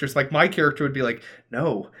different characters. Like my character would be like,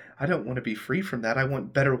 no, I don't want to be free from that. I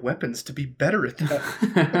want better weapons to be better at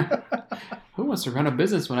that. Who wants to run a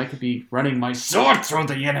business when I could be running my sword through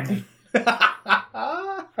the enemy?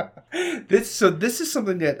 This is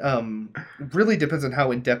something that really depends on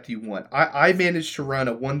how in depth you want. I managed to run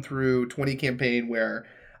a 1 through 20 campaign where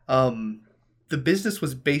the business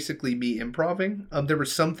was basically me improving. There were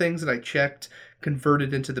some things that I checked,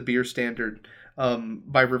 converted into the beer standard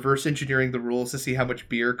by reverse engineering the rules to see how much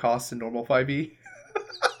beer costs in normal 5e.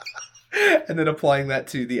 And then applying that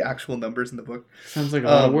to the actual numbers in the book. Sounds like a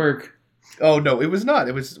lot of work. Oh no, it was not.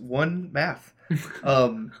 It was one math.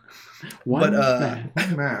 One math.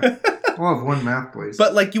 We'll have one math, please.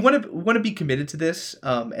 But like, you want to be committed to this,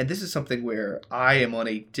 and this is something where I am on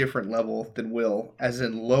a different level than Will, as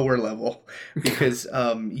in lower level, because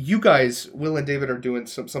you guys, Will and David, are doing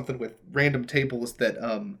something with random tables that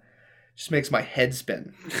just makes my head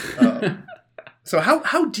spin. So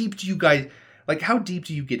how deep do you guys how deep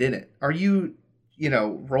do you get in it? Are you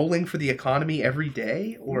rolling for the economy every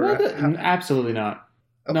day, or absolutely not?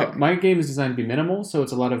 Okay. No, my game is designed to be minimal, so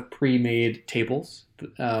it's a lot of pre-made tables,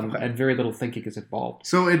 and very little thinking is involved.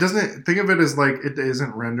 So it doesn't think of it as like it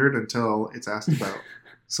isn't rendered until it's asked about.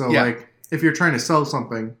 So like if you're trying to sell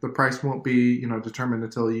something, the price won't be determined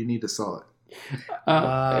until you need to sell it.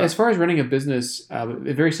 As far as running a business,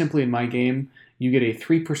 very simply in my game, you get a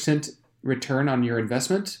 3% return on your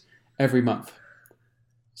investment every month.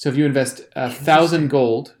 So if you invest 1,000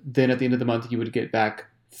 gold, then at the end of the month you would get back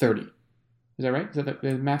 30. Is that right? Is that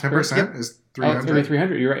the math? 10% is 300. Oh,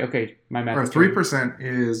 300. You're right. Okay, my math. Or 3%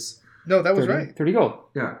 is no, that was 30, right. 30 gold.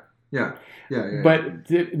 Yeah. But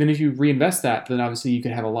then if you reinvest that, then obviously you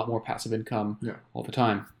can have a lot more passive income all the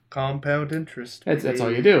time. Compound interest. That's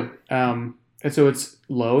all you do. And so it's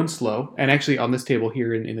low and slow. And actually on this table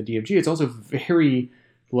here in the DMG, it's also very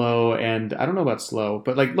low. And I don't know about slow,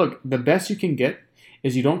 but like, look, the best you can get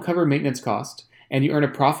is you don't cover maintenance cost and you earn a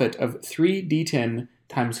profit of 3d10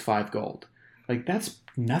 times 5 gold. Like, that's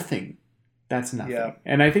nothing. That's nothing. Yeah.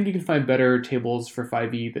 And I think you can find better tables for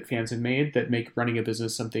 5e that fans have made that make running a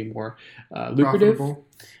business something more lucrative.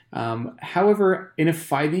 However, in a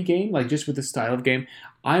 5e game, like just with the style of game,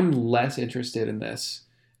 I'm less interested in this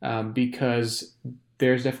because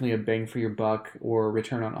there's definitely a bang for your buck or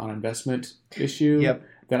return on investment issue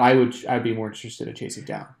that I'd be more interested in chasing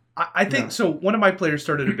down. I think so. One of my players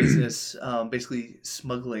started a business, basically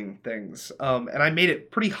smuggling things, and I made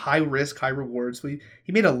it pretty high risk, high rewards. He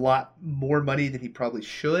made a lot more money than he probably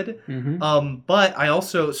should. Mm-hmm. But I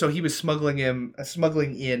also he was smuggling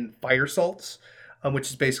in fire salts, which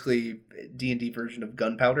is basically D&D version of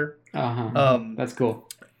gunpowder. That's cool.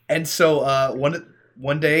 And so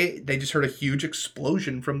one day they just heard a huge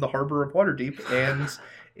explosion from the harbor of Waterdeep, and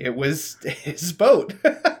it was his boat.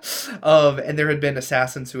 And there had been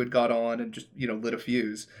assassins who had got on and just, lit a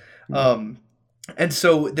fuse. And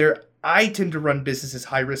so I tend to run businesses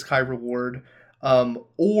high risk, high reward.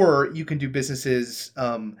 Or you can do businesses.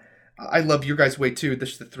 I love your guys' way too.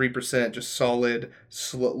 This is the 3%, just solid,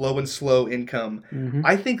 low and slow income. Mm-hmm.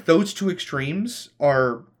 I think those two extremes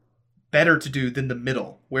are better to do than the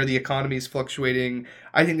middle, where the economy is fluctuating.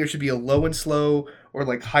 I think there should be a low and slow or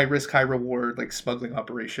like high risk, high reward, like smuggling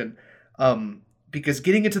operation. Because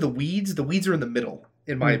getting into the weeds are in the middle,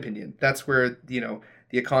 in my opinion. That's where, the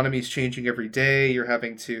economy is changing every day. You're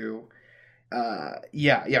having to,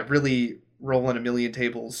 really roll on a million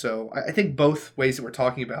tables. So I think both ways that we're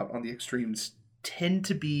talking about on the extremes tend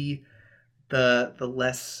to be the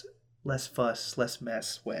less less fuss, less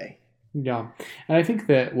mess way. Yeah, and I think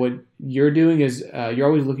that what you're doing is you're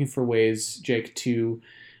always looking for ways, Jake, to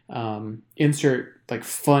insert like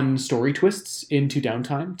fun story twists into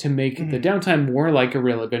Downtime to make the Downtime more like a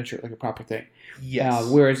real adventure, like a proper thing. Yes.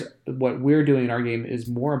 Whereas what we're doing in our game is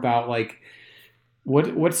more about like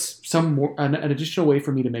what's an additional way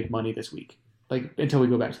for me to make money this week, like until we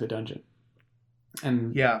go back to the dungeon.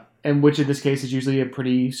 And which in this case is usually a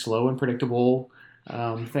pretty slow and predictable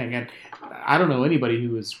thing. And I don't know anybody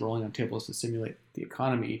who is rolling on tables to simulate the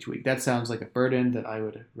economy each week. That sounds like a burden that I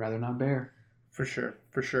would rather not bear. For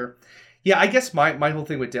sure. Yeah, I guess my whole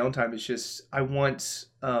thing with Downtime is just I want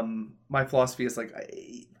my philosophy is like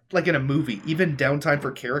in a movie, even downtime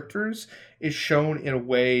for characters is shown in a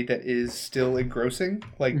way that is still engrossing,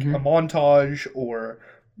 like a montage or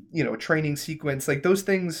a training sequence. Like those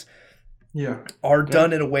things are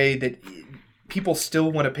done in a way that people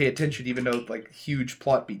still want to pay attention, even though like huge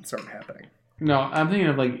plot beats aren't happening. No, I'm thinking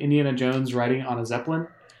of like Indiana Jones riding on a Zeppelin.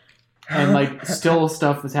 And like still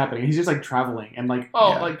stuff is happening. He's just like traveling and like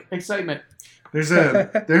like excitement. There's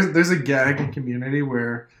a gag in Community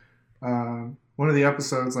where one of the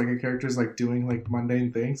episodes like a character is like doing like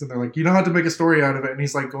mundane things and they're like, you know how to make a story out of it, and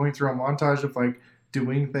he's like going through a montage of like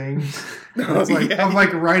doing things. It's like of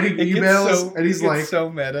like writing emails and he's like so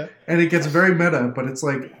meta. And it gets very meta, but it's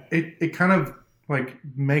like it kind of like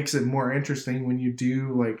makes it more interesting when you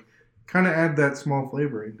do like kind of add that small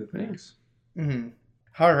flavor into things. Mm-hmm.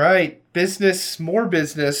 All right, more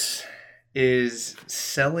business is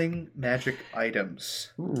selling magic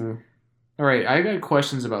items. Ooh. All right, I got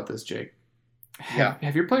questions about this, Jake.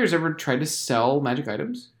 Have your players ever tried to sell magic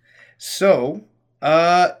items? So,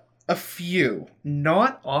 a few.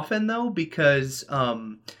 Not often though, because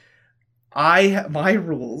my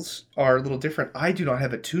rules are a little different. I do not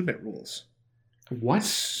have attunement rules. What?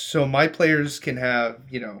 So my players can have,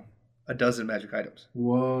 a dozen magic items.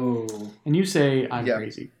 Whoa. And you say I'm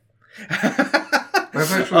crazy.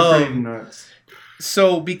 That's actually pretty nuts.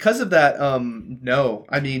 So because of that, no.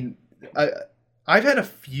 I mean, I've had a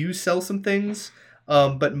few sell some things,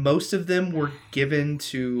 but most of them were given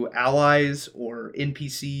to allies or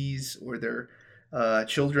NPCs or their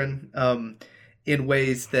children in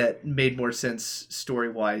ways that made more sense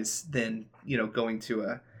story-wise than, going to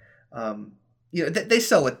a... they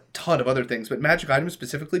sell a ton of other things, but magic items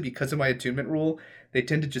specifically, because of my attunement rule, they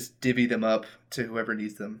tend to just divvy them up to whoever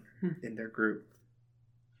needs them in their group.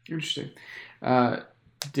 Interesting.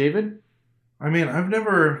 David? I mean, I've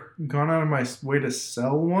never gone out of my way to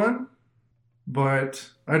sell one, but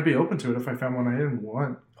I'd be open to it if I found one I didn't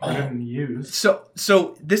want or didn't use.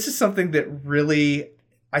 So this is something that really,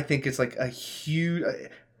 I think is like a huge...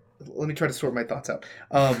 let me try to sort my thoughts out.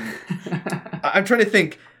 I'm trying to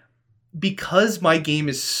think... Because my game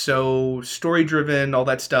is so story-driven, all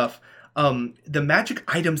that stuff, the magic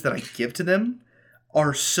items that I give to them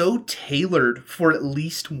are so tailored for at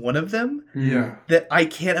least one of them that I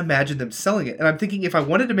can't imagine them selling it. And I'm thinking if I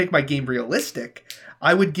wanted to make my game realistic,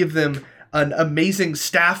 I would give them an amazing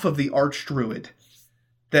Staff of the Archdruid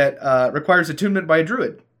that requires attunement by a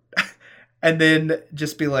druid. And then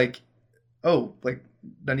just be like, oh, like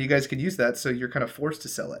none of you guys can use that, so you're kind of forced to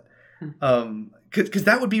sell it. Because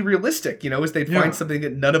that would be realistic, is they'd find something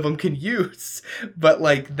that none of them can use. But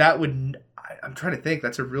like that would, I'm trying to think,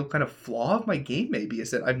 that's a real kind of flaw of my game maybe,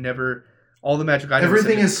 is that I've never, all the magic items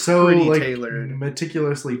everything is so like tailored.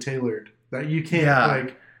 Meticulously tailored that you can't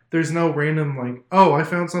like, there's no random like, oh, I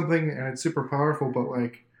found something and it's super powerful, but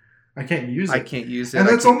like I can't use it. I can't use it. And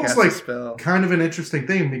that's almost like kind of an interesting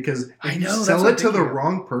thing, because if you sell it to the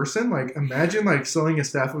wrong person, like imagine like selling a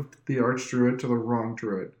Staff of the Archdruid to the wrong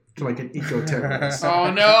druid. To like an eco-terrorist.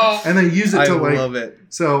 Oh no! And then use it to like... I love it.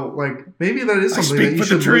 So like maybe that is something that you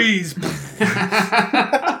should...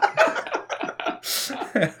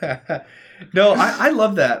 No, I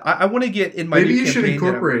love that. I want to get in my maybe new you should campaign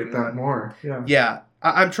incorporate that more. Yeah. Yeah.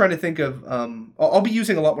 I'm trying to think of... I'll be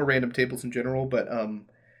using a lot more random tables in general, but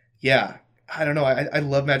yeah. I don't know. I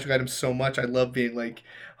love magic items so much. I love being like,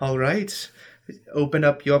 all right, open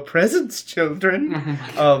up your presents, children.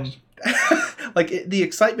 Like the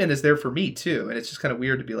excitement is there for me too, and it's just kind of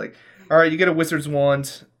weird to be like, all right, you get a wizard's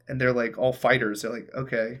wand, and they're like all fighters. They're like,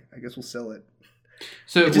 okay, I guess we'll sell it.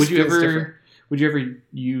 So would you ever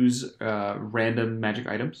use random magic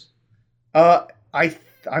items?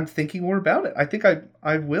 I'm thinking more about it. I think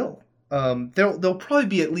I will. There'll probably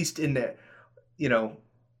be at least in there,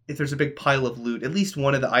 if there's a big pile of loot, at least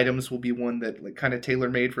one of the items will be one that like kind of tailor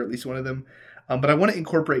made for at least one of them. But I want to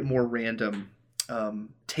incorporate more random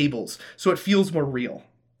tables, so it feels more real.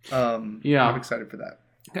 I'm excited for that.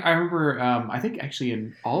 I remember, I think actually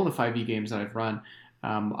in all of the 5e games that I've run,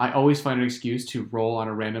 I always find an excuse to roll on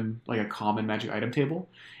a random, like a common magic item table.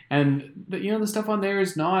 And the stuff on there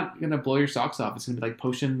is not gonna blow your socks off. It's gonna be like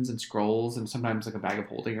potions and scrolls and sometimes like a bag of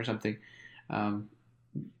holding or something. Um,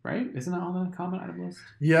 right? Isn't that on the common item list?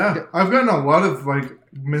 Yeah, I've gotten a lot of like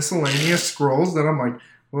miscellaneous scrolls that I'm like,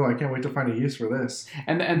 oh, I can't wait to find a use for this.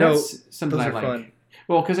 And that's something those I are like. fun.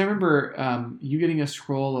 Well, because I remember you getting a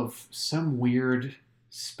scroll of some weird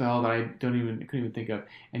spell that I couldn't even think of,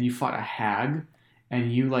 and you fought a hag,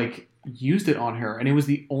 and you like used it on her, and it was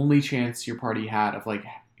the only chance your party had of like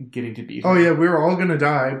getting to beat her. Oh yeah, we were all gonna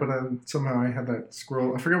die, but somehow I had that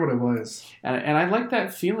scroll. I forget what it was. And I like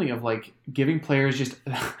that feeling of like giving players just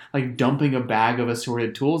like dumping a bag of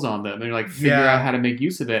assorted tools on them. They're like figure out how to make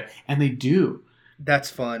use of it, and they do. That's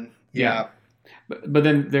fun. Yeah. But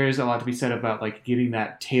then there's a lot to be said about like getting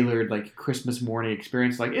that tailored like Christmas morning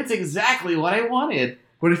experience. Like it's exactly what I wanted.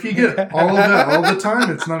 But if you get all of that all the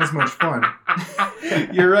time, it's not as much fun.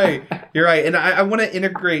 You're right. And I want to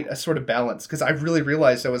integrate a sort of balance because I really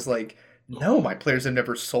realized I was like, no, my players have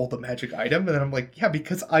never sold a magic item. And then I'm like, yeah,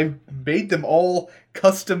 because I made them all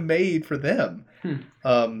custom made for them.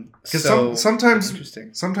 Because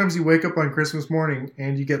sometimes you wake up on Christmas morning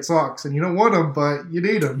and you get socks and you don't want them, but you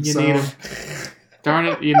need them. You need them. Darn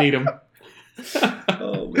it, you need them.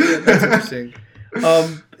 Oh, man, that's interesting.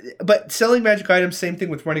 But selling magic items, same thing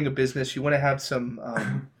with running a business. You want to have some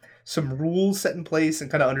rules set in place and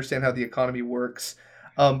kind of understand how the economy works.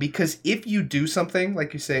 Because if you do something,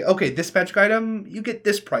 like you say, okay, this magic item, you get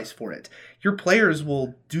this price for it. Your players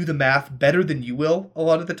will do the math better than you will a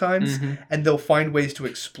lot of the times, and they'll find ways to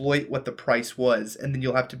exploit what the price was. And then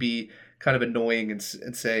you'll have to be kind of annoying and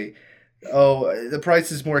say, oh, the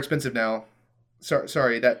price is more expensive now.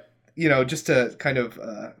 Sorry, that... just to kind of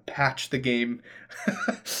patch the game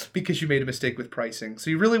because you made a mistake with pricing. So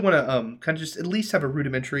you really want to kind of just at least have a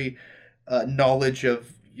rudimentary knowledge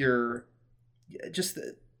of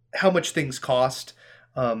how much things cost,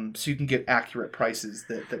 so you can get accurate prices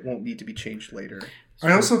that won't need to be changed later.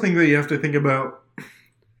 I also think that you have to think about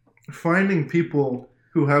finding people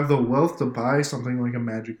who have the wealth to buy something like a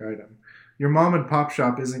magic item. Your mom and pop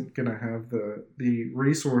shop isn't going to have the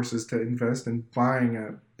resources to invest in buying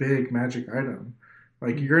a big magic item.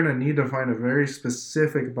 Like, you're going to need to find a very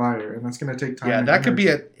specific buyer, and that's going to take time. Yeah, that could be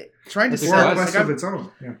trying to sell a quest of its own.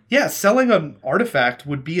 Yeah, selling an artifact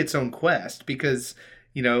would be its own quest because,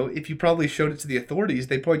 if you probably showed it to the authorities,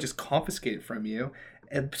 they'd probably just confiscate it from you.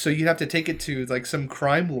 And so you'd have to take it to like some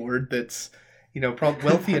crime lord that's, probably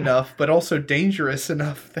wealthy enough, but also dangerous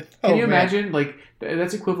enough. Can you imagine, like,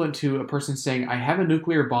 that's equivalent to a person saying, I have a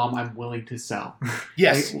nuclear bomb I'm willing to sell.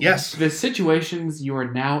 Yes, like, yes. The situations you are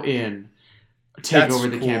now in take over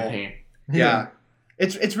the campaign. Yeah.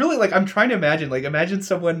 It's really like, I'm trying to imagine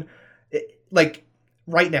someone, like,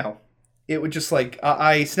 right now, it would just like,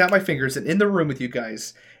 I snap my fingers and in the room with you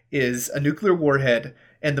guys is a nuclear warhead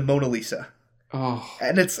and the Mona Lisa. Oh.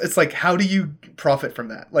 And it's like, how do you profit from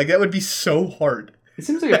that? Like, that would be so hard. It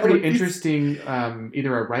seems like a pretty interesting,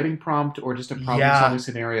 either a writing prompt or just a problem-solving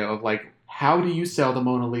scenario of like, how do you sell the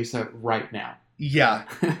Mona Lisa right now? Yeah,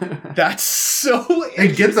 that's so interesting.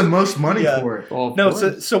 And get the most money for it. Well, no,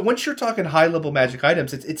 so once you're talking high-level magic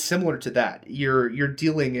items, it's similar to that. You're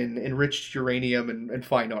dealing in enriched uranium and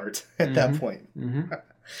fine art at that point.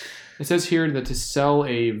 It says here that to sell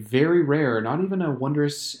a very rare, not even a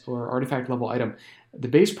wondrous or artifact level item, the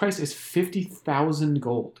base price is 50,000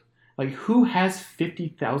 gold. Like, who has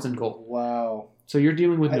 50,000 gold? Wow. So you're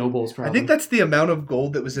dealing with nobles, probably. I think that's the amount of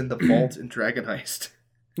gold that was in the vault in Dragon Heist.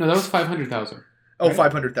 No, that was 500,000. Oh, right?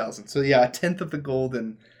 500,000. So yeah, a tenth of the gold,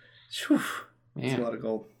 and that's a lot of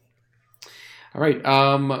gold. All right,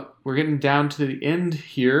 we're getting down to the end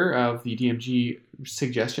here of the DMG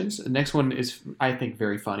suggestions. The next one is, I think,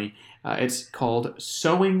 very funny. It's called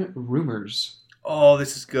Sowing Rumors. Oh,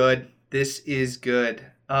 this is good. This is good.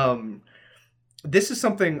 This is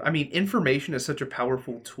something, information is such a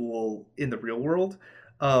powerful tool in the real world.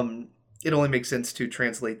 It only makes sense to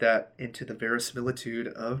translate that into the verisimilitude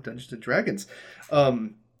of Dungeons & Dragons.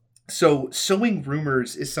 So sowing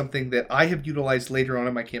rumors is something that I have utilized later on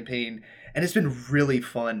in my campaign, and it's been really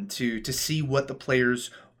fun to see what the players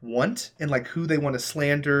want and like who they want to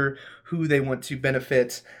slander, who they want to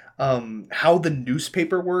benefit, how the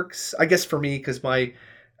newspaper works. I guess for me, because my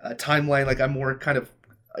timeline, like I'm more kind of,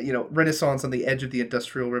 Renaissance on the edge of the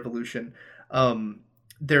Industrial Revolution.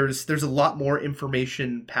 There's a lot more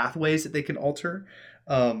information pathways that they can alter.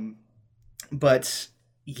 But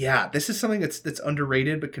yeah, this is something that's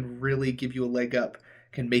underrated, but can really give you a leg up,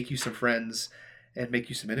 can make you some friends and make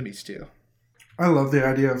you some enemies too. I love the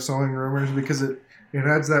idea of sowing rumors because it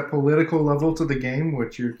adds that political level to the game,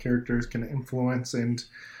 which your characters can influence and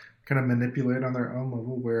kind of manipulate on their own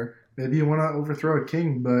level. Where maybe you want to overthrow a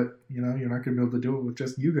king, but you're not going to be able to do it with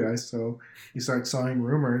just you guys. So you start sowing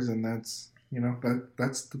rumors, and that's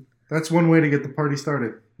one way to get the party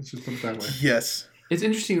started. Let's just put it that way. Yes. It's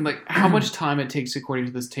interesting, like how much time it takes according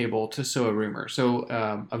to this table to sow a rumor. So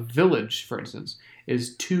a village, for instance,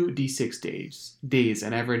 is 2d6 days,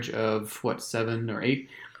 an average of what 7 or 8.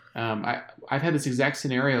 I've had this exact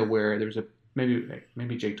scenario where there was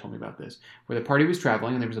maybe Jake told me about this, where the party was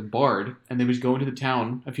traveling and there was a bard, and they would go into the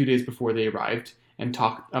town a few days before they arrived and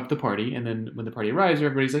talk up the party, and then when the party arrives,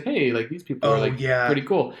 everybody's like, hey, like these people are like pretty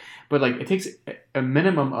cool, but like it takes a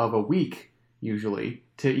minimum of a week usually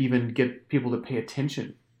to even get people to pay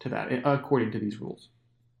attention to that according to these rules.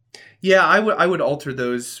 Yeah, I would alter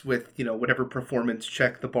those with whatever performance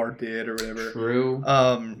check the bard did or whatever.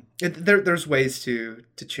 True. There's ways to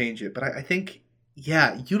change it, but I think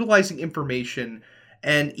utilizing information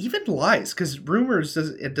and even lies, because rumors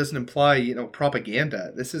doesn't imply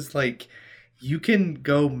propaganda. This is like you can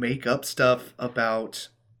go make up stuff about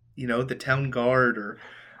the town guard or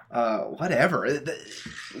whatever.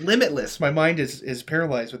 Limitless. My mind is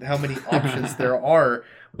paralyzed with how many options there are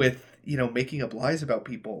with making up lies about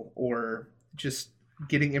people or just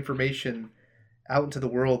getting information out into the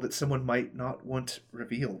world that someone might not want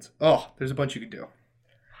revealed. Oh, there's a bunch you can do.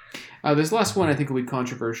 This last one I think will be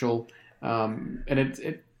controversial, and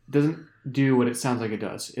it doesn't do what it sounds like it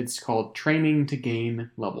does. It's called training to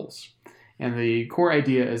gain levels. And the core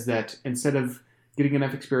idea is that instead of getting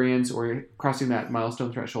enough experience or crossing that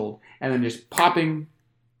milestone threshold and then just popping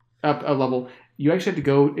up a level, you actually have to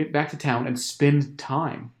go back to town and spend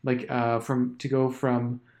time, like to go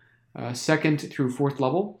from second through fourth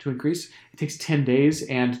level to increase. It takes 10 days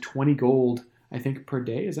and 20 gold, I think, per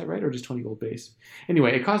day. Is that right? Or just 20 gold base?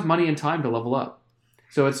 Anyway, it costs money and time to level up.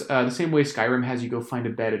 So it's the same way Skyrim has you go find a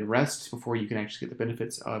bed and rest before you can actually get the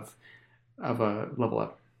benefits of a level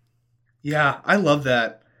up. Yeah, I love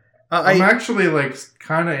that. I'm actually like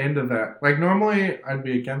kind of into that. Like normally I'd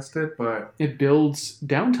be against it, but it builds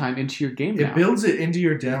downtime into your game. It builds it into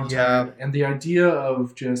your downtime, and the idea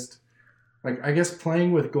of just like I guess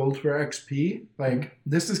playing with gold for XP. Like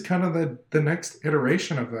this is kind of the next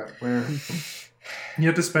iteration of that, where you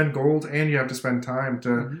have to spend gold and you have to spend time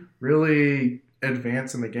to really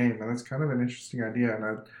advance in the game, and that's kind of an interesting idea,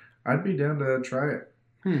 and I'd be down to try it.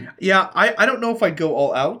 Yeah, I don't know if I'd go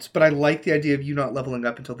all out, but I like the idea of you not leveling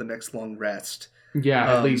up until the next long rest.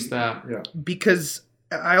 Yeah, at least that. Yeah. Because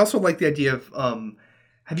I also like the idea of,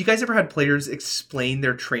 have you guys ever had players explain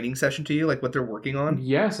their training session to you, like what they're working on?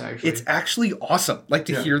 Yes, actually. It's actually awesome, like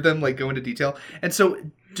to hear them like go into detail. And so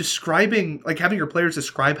describing, like having your players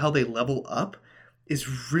describe how they level up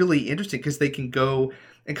is really interesting because they can go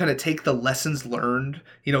and kind of take the lessons learned.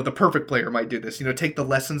 The perfect player might do this. Take the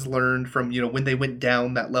lessons learned from, when they went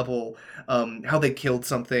down that level, how they killed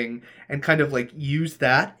something, and kind of like use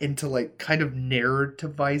that into like kind of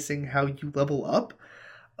narrativizing how you level up.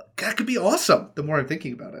 That could be awesome. The more I'm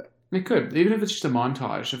thinking about it, it could, even if it's just a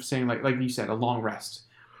montage of saying like you said, a long rest.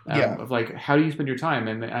 Of like how do you spend your time?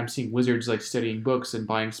 And I'm seeing wizards like studying books and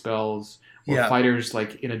buying spells, or fighters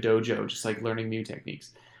like in a dojo, just like learning new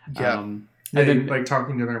techniques. And then like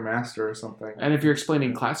talking to their master or something. And if you're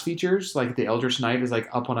explaining class features, like the Eldritch Knight is like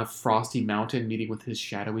up on a frosty mountain meeting with his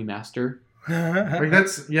shadowy master. Like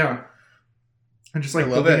that's and just like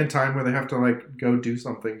building in time where they have to like go do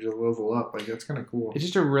something to level up. Like that's kind of cool. It's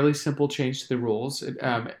just a really simple change to the rules.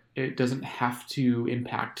 It doesn't have to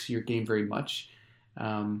impact your game very much.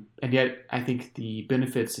 And yet I think the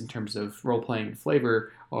benefits in terms of role playing and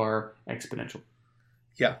flavor are exponential.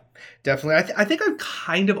 Yeah, definitely. I think I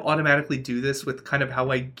kind of automatically do this with kind of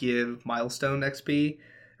how I give milestone XP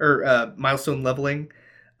or milestone leveling.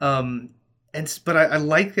 But I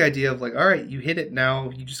like the idea of like, all right, you hit it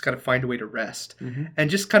now. You just got to find a way to rest, and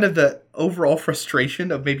just kind of the overall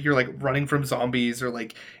frustration of maybe you're like running from zombies or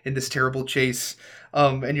like in this terrible chase,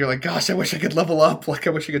 and you're like, gosh, I wish I could level up. Like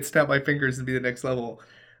I wish I could snap my fingers and be the next level.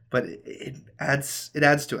 But it adds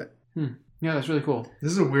to it. Yeah, that's really cool.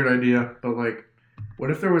 This is a weird idea, but like,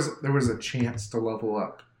 what if there was a chance to level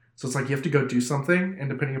up? So it's like you have to go do something, and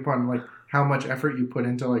depending upon like how much effort you put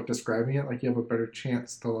into like describing it, like you have a better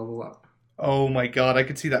chance to level up. Oh my god, I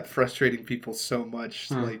could see that frustrating people so much.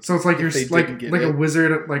 Like, so it's like you're like a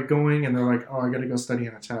wizard like going, and they're like, oh, I got to go study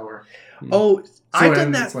in a tower. Oh, so I've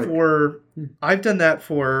done that for. I've done that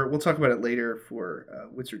for. We'll talk about it later for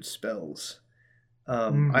wizard spells.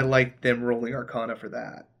 I like them rolling Arcana for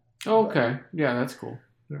that. Oh, okay, yeah, that's cool.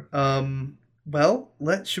 Yeah. Well,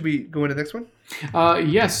 should we go into the next one?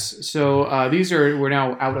 Yes. So we're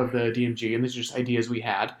now out of the DMG, and these are just ideas we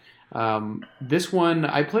had. This one,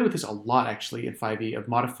 I played with this a lot actually in 5e of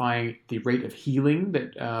modifying the rate of healing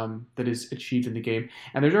that is achieved in the game.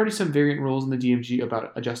 And there's already some variant rules in the DMG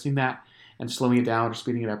about adjusting that and slowing it down or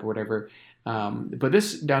speeding it up or whatever. But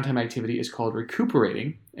this downtime activity is called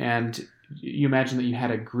recuperating, and you imagine that you had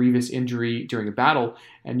a grievous injury during a battle,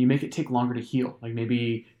 and you make it take longer to heal. Like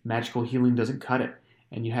maybe magical healing doesn't cut it,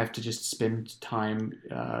 and you have to just spend time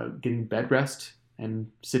getting bed rest and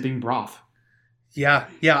sipping broth. Yeah,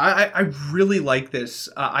 I really like this.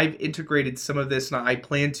 I've integrated some of this, and I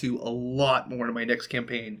plan to a lot more in my next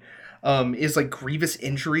campaign. Is like grievous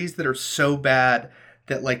injuries that are so bad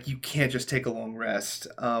that like you can't just take a long rest.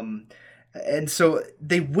 And so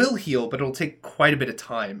they will heal, but it'll take quite a bit of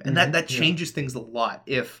time, and that changes things a lot.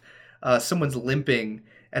 If someone's limping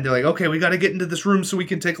and they're like, "Okay, we got to get into this room so we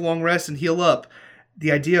can take a long rest and heal up,"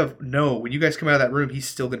 the idea of no, when you guys come out of that room, he's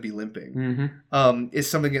still going to be limping, is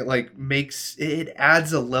something that like makes it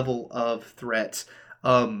adds a level of threat,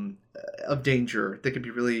 of danger that can be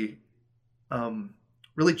really,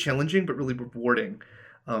 really challenging, but really rewarding,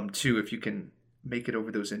 too, if you can make it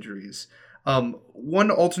over those injuries. One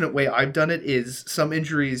alternate way I've done it is some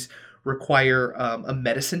injuries require a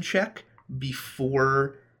medicine check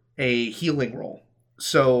before a healing roll.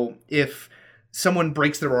 So if someone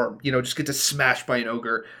breaks their arm, just gets smashed by an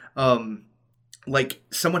ogre, like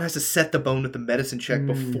someone has to set the bone with the medicine check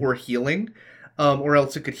before healing, or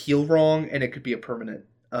else it could heal wrong and it could be a permanent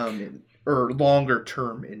or longer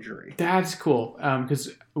term injury. That's cool,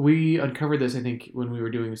 because we uncovered this, I think, when we were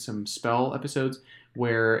doing some spell episodes,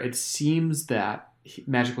 where it seems that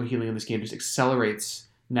magical healing in this game just accelerates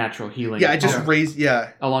natural healing. Yeah, it just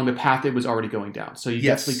along the path it was already going down. So you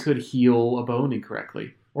definitely could heal a bone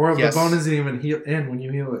incorrectly. Or if the bone isn't even in when you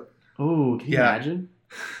heal it. Oh, can you imagine?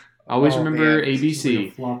 Always remember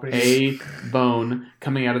ABC. Like a bone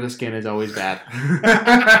coming out of the skin is always bad.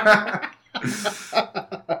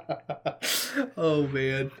 Oh,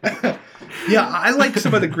 man. Yeah, I like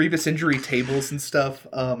some of the grievous injury tables and stuff.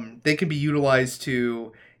 They can be utilized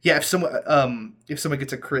to... Yeah, if someone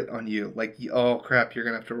gets a crit on you, like, oh, crap, you're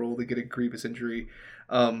going to have to roll to get a grievous injury.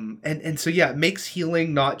 And so, yeah, it makes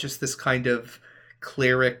healing not just this kind of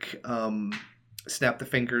cleric, snap the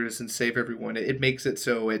fingers and save everyone. It makes it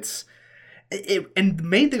so and the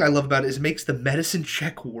main thing I love about it is it makes the medicine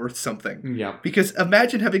check worth something. Yeah. Because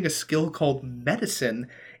imagine having a skill called medicine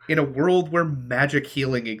in a world where magic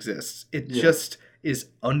healing exists. It just is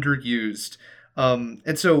underused.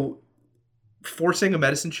 And so forcing a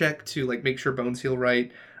medicine check to like make sure bones heal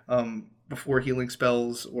right before healing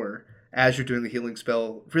spells or as you're doing the healing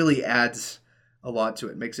spell really adds a lot to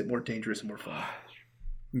it. Makes it more dangerous and more fun.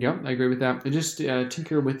 Yeah, I agree with that. And just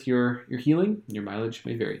tinker with your healing. Your mileage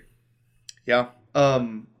may vary. Yeah.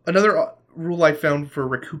 Another rule I found for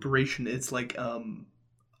recuperation is like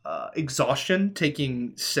exhaustion,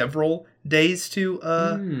 taking several days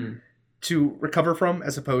to recover from,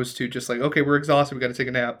 as opposed to just like, okay, we're exhausted, we got to take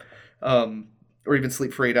a nap, or even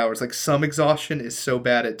sleep for 8 hours. Like some exhaustion is so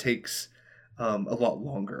bad it takes a lot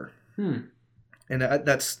longer, and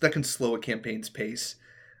that can slow a campaign's pace.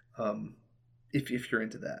 If you're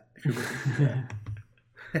into that, if you're looking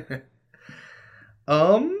for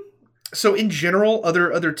that. So in general,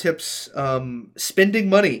 other tips, spending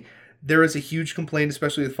money. There is a huge complaint,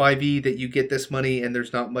 especially with 5e, that you get this money and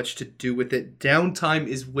there's not much to do with it. Downtime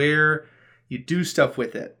is where you do stuff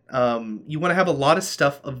with it. You want to have a lot of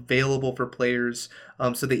stuff available for players.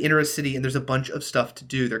 So they enter a city and there's a bunch of stuff to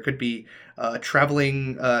do. There could be a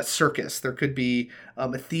traveling circus. There could be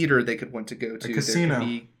a theater they could want to go to. A casino. There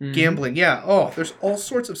could be gambling. Yeah. Oh, there's all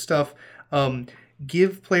sorts of stuff.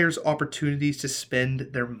 Give players opportunities to spend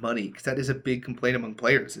their money, because that is a big complaint among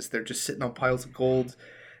players, is they're just sitting on piles of gold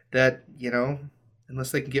that,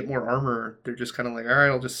 unless they can get more armor, they're just kind of like, all right,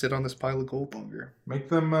 I'll just sit on this pile of gold longer. Make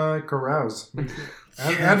them carouse.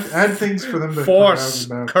 Add things for them to force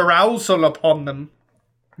carousal upon them.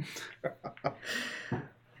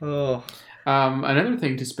 Oh. Another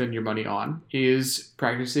thing to spend your money on is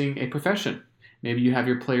practicing a profession. Maybe you have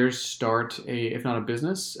your players start if not a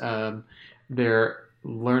business, they're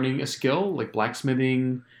learning a skill like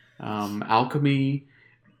blacksmithing, alchemy.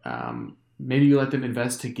 Maybe you let them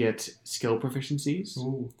invest to get skill proficiencies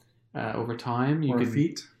over time.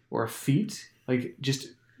 Or a feat. Like just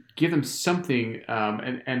give them something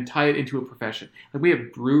and tie it into a profession. Like we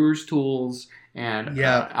have brewer's tools and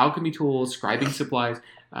alchemy tools, scribing supplies.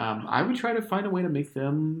 I would try to find a way to make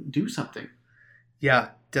them do something. Yeah,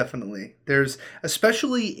 definitely. There's,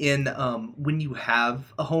 especially in when you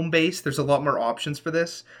have a home base, there's a lot more options for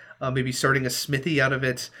this. maybe starting a smithy out of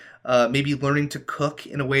it, maybe learning to cook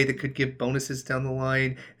in a way that could give bonuses down the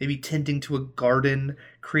line, maybe tending to a garden,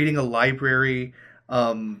 creating a library.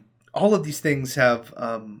 All of these things have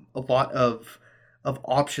a lot of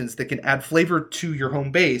options that can add flavor to your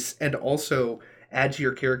home base and also add to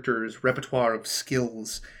your character's repertoire of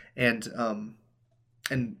skills and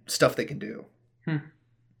stuff they can do.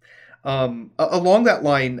 Along that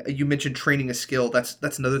line, you mentioned training a skill.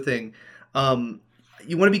 That's another thing.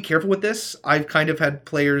 You want to be careful with this. I've kind of had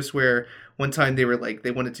players where one time they were like,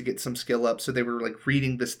 they wanted to get some skill up, so they were like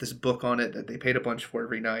reading this book on it that they paid a bunch for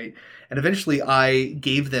every night, and eventually I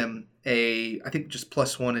gave them I think just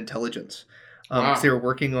 +1 intelligence. Because they were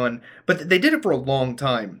working on, but they did it for a long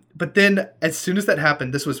time. But then, as soon as that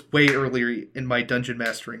happened, this was way earlier in my dungeon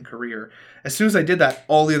mastering career. As soon as I did that,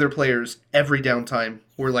 all the other players, every downtime,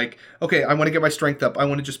 were like, "Okay, I want to get my strength up. I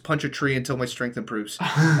want to just punch a tree until my strength improves.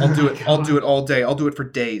 I'll do it. I'll do it all day. I'll do it for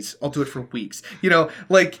days. I'll do it for weeks."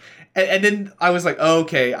 Like, and then I was like, oh,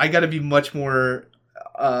 "Okay, I got to be much more."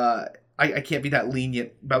 I can't be that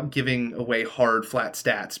lenient about giving away hard, flat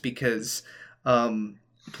stats because.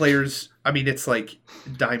 Players, I mean, it's like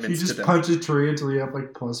diamonds to them. You just punch a tree until you have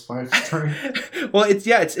like +5 strength. Well,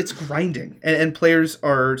 it's grinding, and players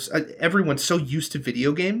are, everyone's so used to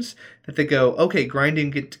video games that they go, okay,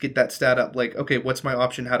 grinding to get that stat up. Like, okay, what's my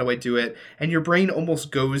option? How do I do it? And your brain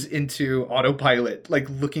almost goes into autopilot, like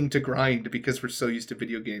looking to grind because we're so used to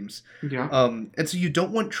video games. Yeah. And so you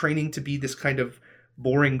don't want training to be this kind of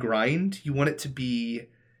boring grind. You want it to be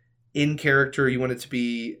in character. You want it to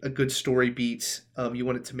be a good story beat. You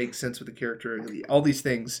want it to make sense with the character. All these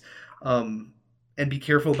things, and be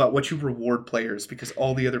careful about what you reward players because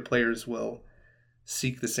all the other players will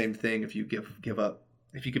seek the same thing if you give up.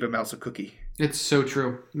 If you give a mouse a cookie, it's so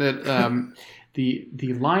true that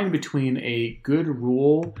the line between a good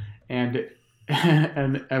rule and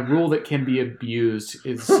a rule that can be abused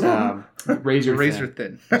is razor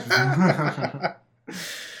thin.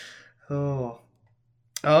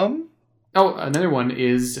 Another one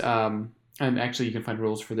is, and actually you can find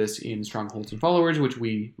rules for this in Strongholds and Followers, which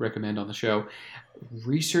we recommend on the show,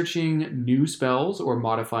 researching new spells or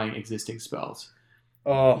modifying existing spells.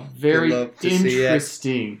 Oh, very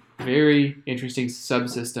interesting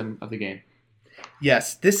subsystem of the game.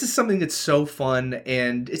 Yes, this is something that's so fun,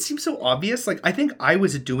 and it seems so obvious. Like, I think I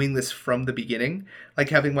was doing this from the beginning, like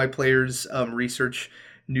having my players research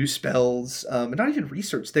new spells, and not even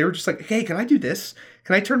research. They were just like, hey, can I do this?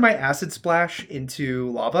 Can I turn my acid splash into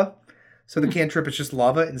lava? So the cantrip is just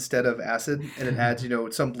lava instead of acid, and it adds,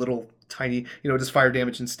 some little tiny, just fire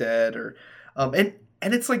damage instead, or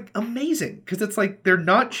and it's like amazing because it's like they're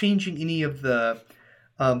not changing any of the,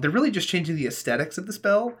 they're really just changing the aesthetics of the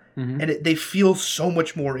spell, and they feel so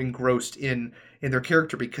much more engrossed in their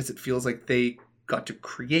character because it feels like they got to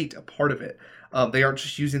create a part of it. They aren't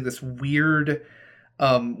just using this weird.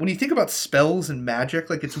 When you think about spells and magic,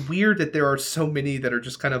 like it's weird that there are so many that are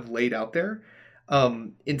just kind of laid out there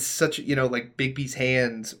in such, like Bigby's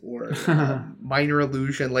Hands or Minor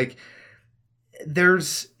Illusion. Like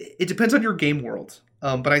it depends on your game world.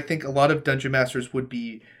 But I think a lot of dungeon masters would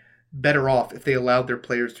be better off if they allowed their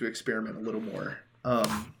players to experiment a little more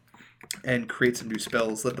and create some new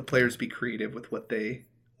spells. Let the players be creative with what they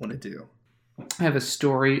want to do. I have a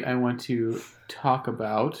story I want to talk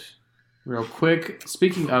about real quick.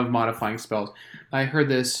 Speaking of modifying spells, I heard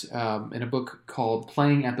this in a book called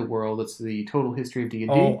Playing at the World. It's the total history of D&D.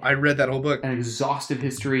 Oh, I read that whole book. An exhaustive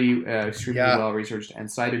history, extremely well researched and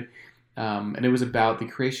cited. And it was about the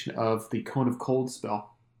creation of the Cone of Cold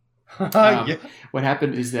spell. What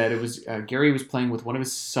happened is that it was Gary was playing with one of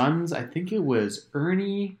his sons. I think it was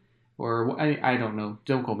Ernie, or I don't know.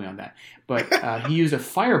 Don't quote me on that. But he used a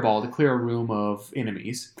fireball to clear a room of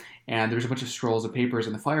enemies, and there was a bunch of scrolls of papers,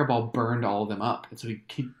 and the fireball burned all of them up, and so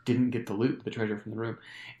he didn't get the loot, the treasure from the room,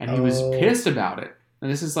 and he was pissed about it. And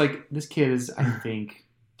this kid is, I think,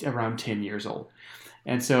 around 10 years old.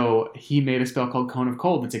 And so he made a spell called Cone of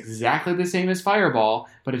Cold. It's exactly the same as Fireball,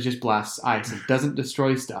 but it just blasts ice. It doesn't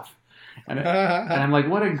destroy stuff. And I'm like,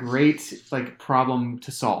 what a great problem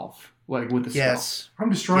to solve, with the spell. I'm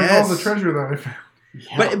destroying all the treasure that I found.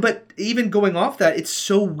 Yeah. But even going off that, it's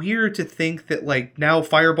so weird to think that now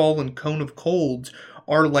Fireball and Cone of Cold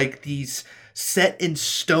are these set in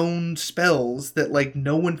stone spells that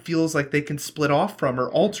no one feels like they can split off from or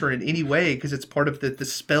alter in any way because it's part of the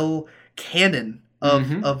spell canon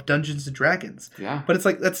of Dungeons and Dragons. Yeah. But it's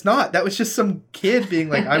that's not. That was just some kid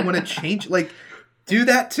being I want to change. Do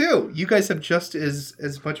that too. You guys have just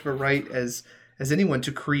as much of a right as anyone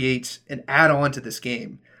to create and add on to this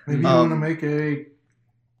game. Maybe you want to make a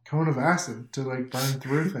cone of acid to burn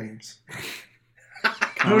through things.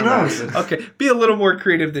 Who knows? Okay, be a little more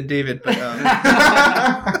creative than David, but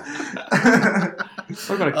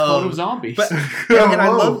What about a clone of zombies? But and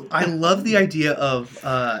I love the idea of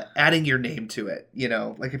adding your name to it. You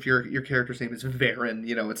know, like if your character's name is Varen,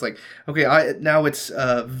 you know, it's like okay, now it's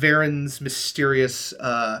Varen's mysterious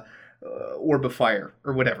orb of fire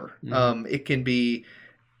or whatever. Mm-hmm. It can be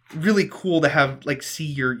really cool to have like see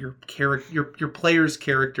your players'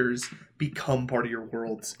 characters become part of your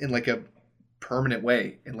worlds in like a permanent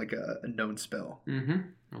way in like a known spell. Mm-hmm.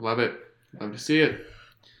 I love it. Love to see it.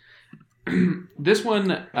 This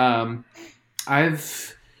one,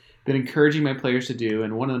 I've been encouraging my players to do,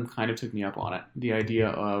 and one of them kind of took me up on it. The idea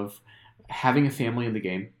of having a family in the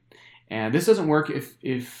game. And this doesn't work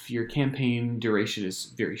if your campaign duration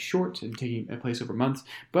is very short and taking place over months.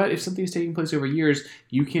 But if something is taking place over years,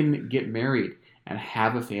 you can get married and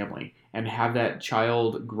have a family and have that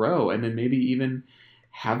child grow, and then maybe even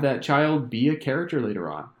have that child be a character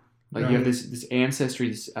later on. Like you have this ancestry,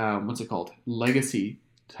 this, what's it called? Legacy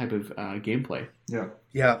type of gameplay.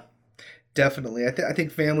 Yeah, definitely. I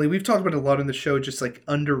think family, we've talked about it a lot on the show, just like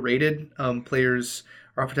underrated. Players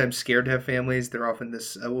are oftentimes scared to have families. They're often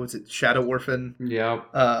this, what was it, shadow orphan? Yeah.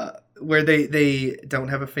 Where they don't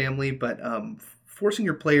have a family, but forcing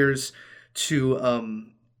your players to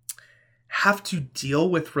have to deal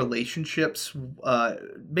with relationships,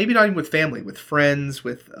 maybe not even with family, with friends,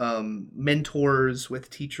 with mentors, with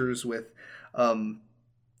teachers, with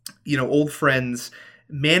old friends.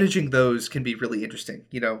 Managing those can be really interesting,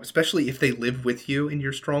 especially if they live with you in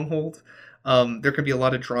your stronghold. There can be a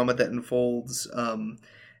lot of drama that unfolds.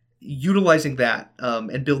 Utilizing that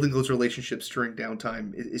and building those relationships during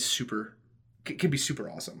downtime can be super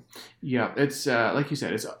awesome. Yeah, it's like you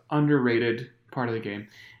said, it's an underrated part of the game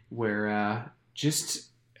where just,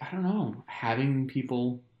 I don't know, having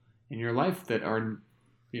people in your life that are,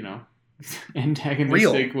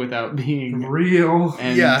 antagonistic without being real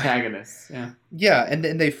antagonists. Yeah, and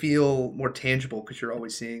they feel more tangible because you're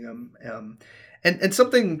always seeing them. And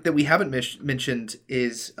something that we haven't mentioned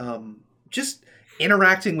is just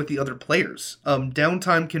interacting with the other players.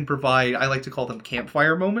 Downtime can provide, I like to call them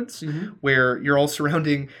campfire moments, where you're all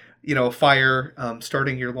surrounding, a fire,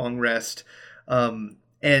 starting your long rest,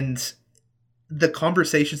 and the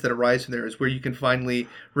conversations that arise from there is where you can finally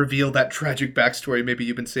reveal that tragic backstory maybe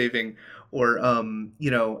you've been saving, or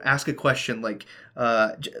ask a question like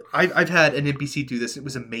I've had an NPC do this. It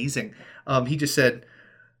was amazing. He just said,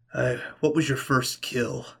 what was your first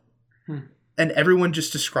kill? And everyone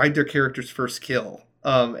just described their character's first kill.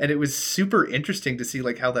 And it was super interesting to see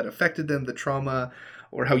like how that affected them, the trauma,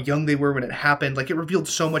 or how young they were when it happened. Like it revealed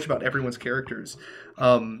so much about everyone's characters.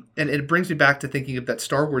 And it brings me back to thinking of that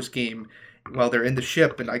Star Wars game while they're in the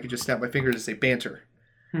ship, and I could just snap my fingers and say banter.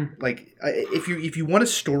 Like if you want a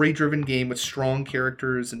story-driven game with strong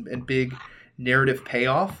characters and big narrative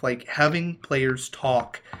payoff, like having players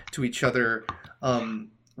talk to each other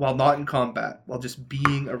while not in combat, while just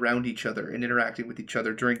being around each other and interacting with each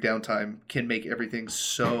other during downtime can make everything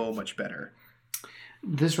so much better.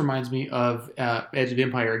 This reminds me of Edge of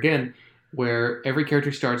Empire again, where every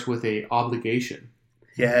character starts with a obligation.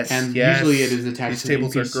 Yes, and yes. Usually it is attached to an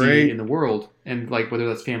NPC in the world, and like whether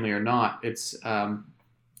that's family or not, it's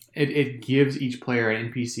it gives each player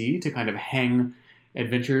an NPC to kind of hang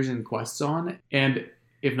adventures and quests on, and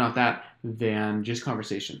if not that, then just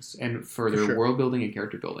conversations and further world building and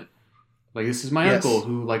character building. Like this is my uncle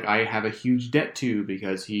who like I have a huge debt to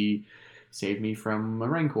because he saved me from a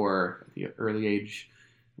Rancor at the early age,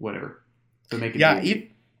 whatever. So make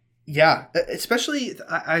it Yeah, especially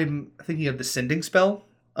I'm thinking of the sending spell.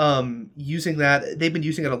 Using that, they've been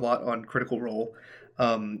using it a lot on Critical Role,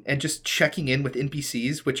 and just checking in with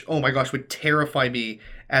NPCs, which oh my gosh would terrify me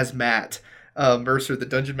as Matt Mercer, the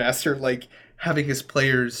dungeon master, like having his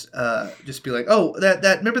players just be like, oh that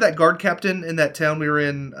remember that guard captain in that town we were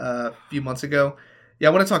in a few months ago? Yeah,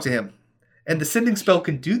 I want to talk to him. And the sending spell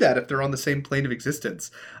can do that if they're on the same plane of existence.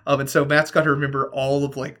 And so Matt's got to remember all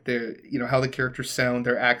of like the, how the characters sound,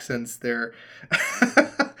 their accents, their,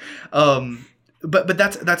 but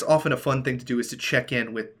that's often a fun thing to do, is to check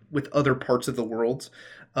in with other parts of the world.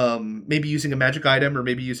 Maybe using a magic item or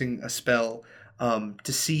maybe using a spell,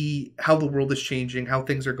 to see how the world is changing, how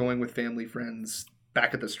things are going with family, friends,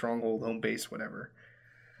 back at the stronghold, home base, whatever.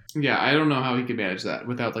 Yeah. I don't know how he could manage that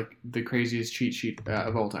without like the craziest cheat sheet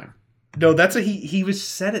of all time. No, that's he was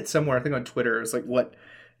said it somewhere, I think on Twitter. It's like what,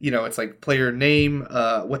 it's like player name,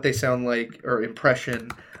 what they sound like, or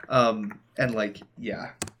impression, and like,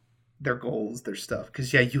 their goals, their stuff.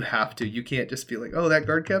 Because, you have to. You can't just be like, oh, that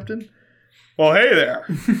guard captain? Well, hey there.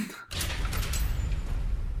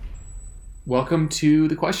 welcome to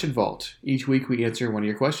the Question Vault. Each week we answer one of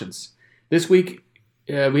your questions. This week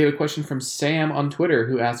we have a question from Sam on Twitter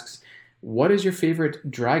who asks, what is your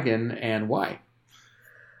favorite dragon and why?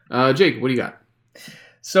 Jake, what do you got?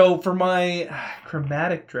 So for my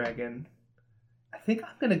chromatic dragon, I think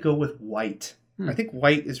I'm going to go with white. I think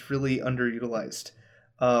white is really underutilized.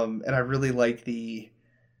 And I really like the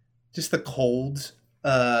cold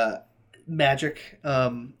magic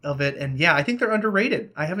of it. And yeah, I think they're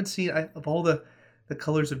underrated. I haven't seen, of all the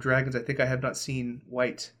colors of dragons, I think I have not seen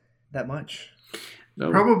white that much.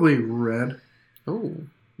 No. Probably red. Oh.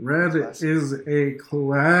 Red is a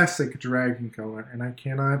classic dragon color, and I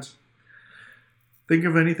cannot think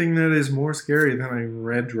of anything that is more scary than a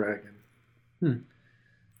red dragon.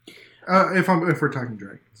 If we're talking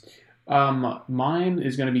dragons. Mine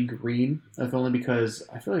is going to be green, if only because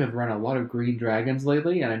I feel like I've run a lot of green dragons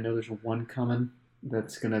lately, and I know there's one coming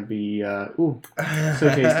that's going to be, so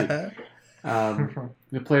tasty.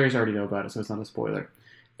 The players already know about it, so it's not a spoiler.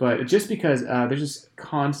 But just because there's this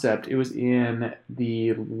concept, it was in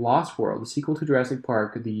the Lost World, the sequel to Jurassic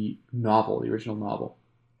Park, the novel, the original novel.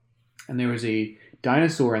 And there was a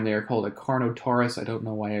dinosaur in there called a Carnotaurus. I don't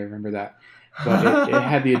know why I remember that. But it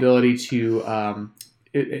had the ability to,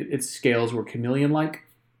 its scales were chameleon-like.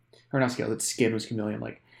 Or not scales, its skin was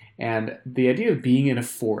chameleon-like. And the idea of being in a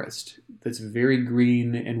forest that's very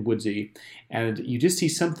green and woodsy, and you just see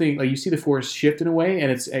something, like you see the forest shift in a way,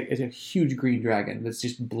 and it's a huge green dragon that's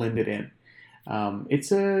just blended in.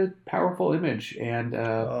 It's a powerful image and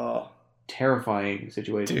terrifying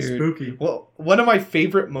situation. Dude. Spooky. Well, one of my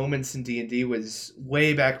favorite moments in D&D was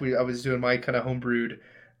way back when I was doing my kind of homebrewed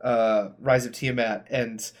Rise of Tiamat,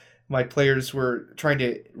 and my players were trying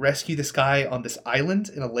to rescue this guy on this island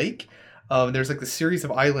in a lake. There's like this series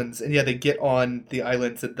of islands, and yeah, they get on the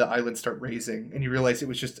islands and the islands start raising, and you realize it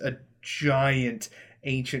was just a giant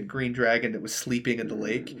ancient green dragon that was sleeping in the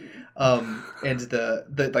lake. And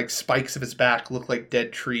the like spikes of his back look like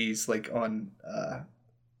dead trees, like on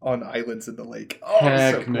islands in the lake. Oh,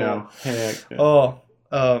 Heck so cool. no. Heck no.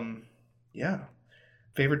 Yeah.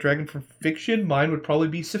 Favorite dragon from fiction? Mine would probably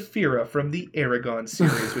be Saphira from the Aragon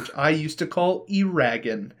series, which I used to call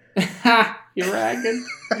Eragon. Eragon?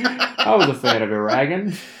 I was a fan of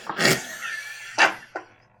Eragon.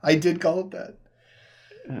 I did call it that.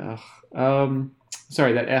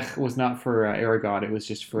 Sorry, that was not for Aragon. It was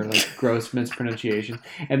just for like gross mispronunciation.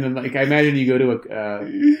 And then, like, I imagine you go to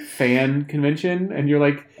a fan convention and you're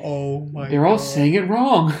like, "Oh my!" They're all saying it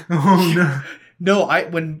wrong. Oh no! No,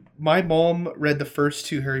 when my mom read the first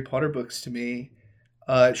 2 Harry Potter books to me,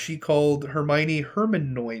 she called Hermione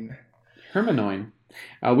Hermione. Hermione.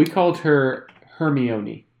 We called her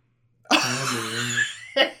Hermione.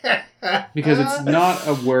 Because it's not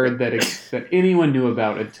a word that anyone knew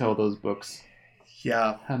about until those books.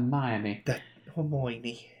 Yeah. Hermione.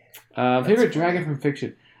 Hermione. Favorite dragon from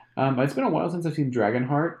fiction. It's been a while since I've seen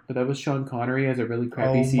Dragonheart, but that was Sean Connery as a really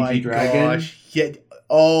crappy CG dragon. Gosh. Yeah.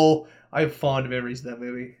 Oh, I have fond memories of that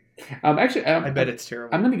movie. Actually, I bet it's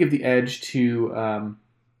terrible. I'm going to give the edge to...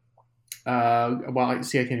 well, I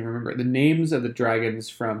can't even remember the names of the dragons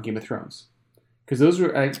from Game of Thrones, because those were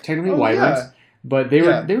technically wyverns, but they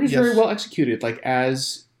were just very well executed, like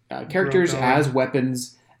as characters, as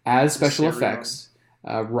weapons, as special effects,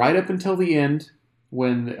 right up until the end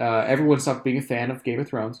when everyone stopped being a fan of Game of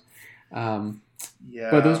Thrones.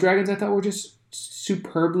 But those dragons, I thought, were just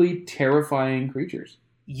superbly terrifying creatures.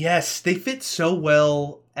 Yes, they fit so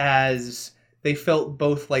well as they felt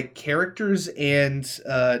both like characters and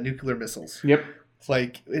nuclear missiles. Yep.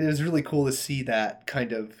 Like, it was really cool to see that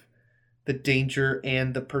kind of the danger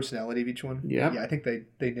and the personality of each one. Yep. Yeah, I think they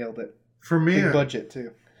nailed it. For me, big budget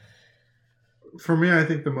too. For me, I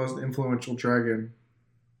think the most influential dragon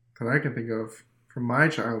that I can think of from my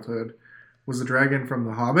childhood was the dragon from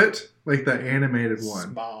The Hobbit, like the animated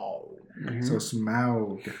one. Smaug. Mm-hmm. So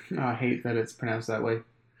Smaug. I hate that it's pronounced that way.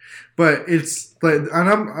 But it's like, and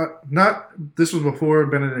I'm not. This was before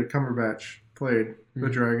Benedict Cumberbatch played the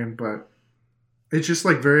dragon, but it's just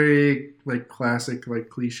like very like classic, like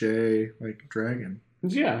cliche, like dragon.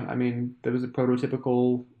 Yeah, I mean, there was a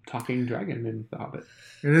prototypical talking dragon in The Hobbit,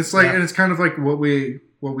 and it's like, and it's kind of like what we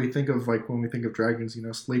think of like when we think of dragons, you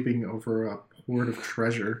know, sleeping over a hoard of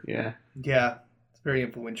treasure. Yeah, it's very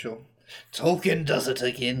influential. Tolkien does it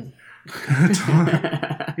again.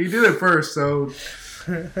 He did it first, so.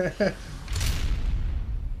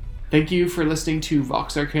 Thank you for listening to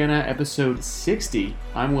Vox Arcana episode 60.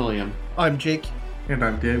 I'm William. I'm Jake. And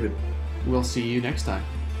I'm David. We'll see you next time.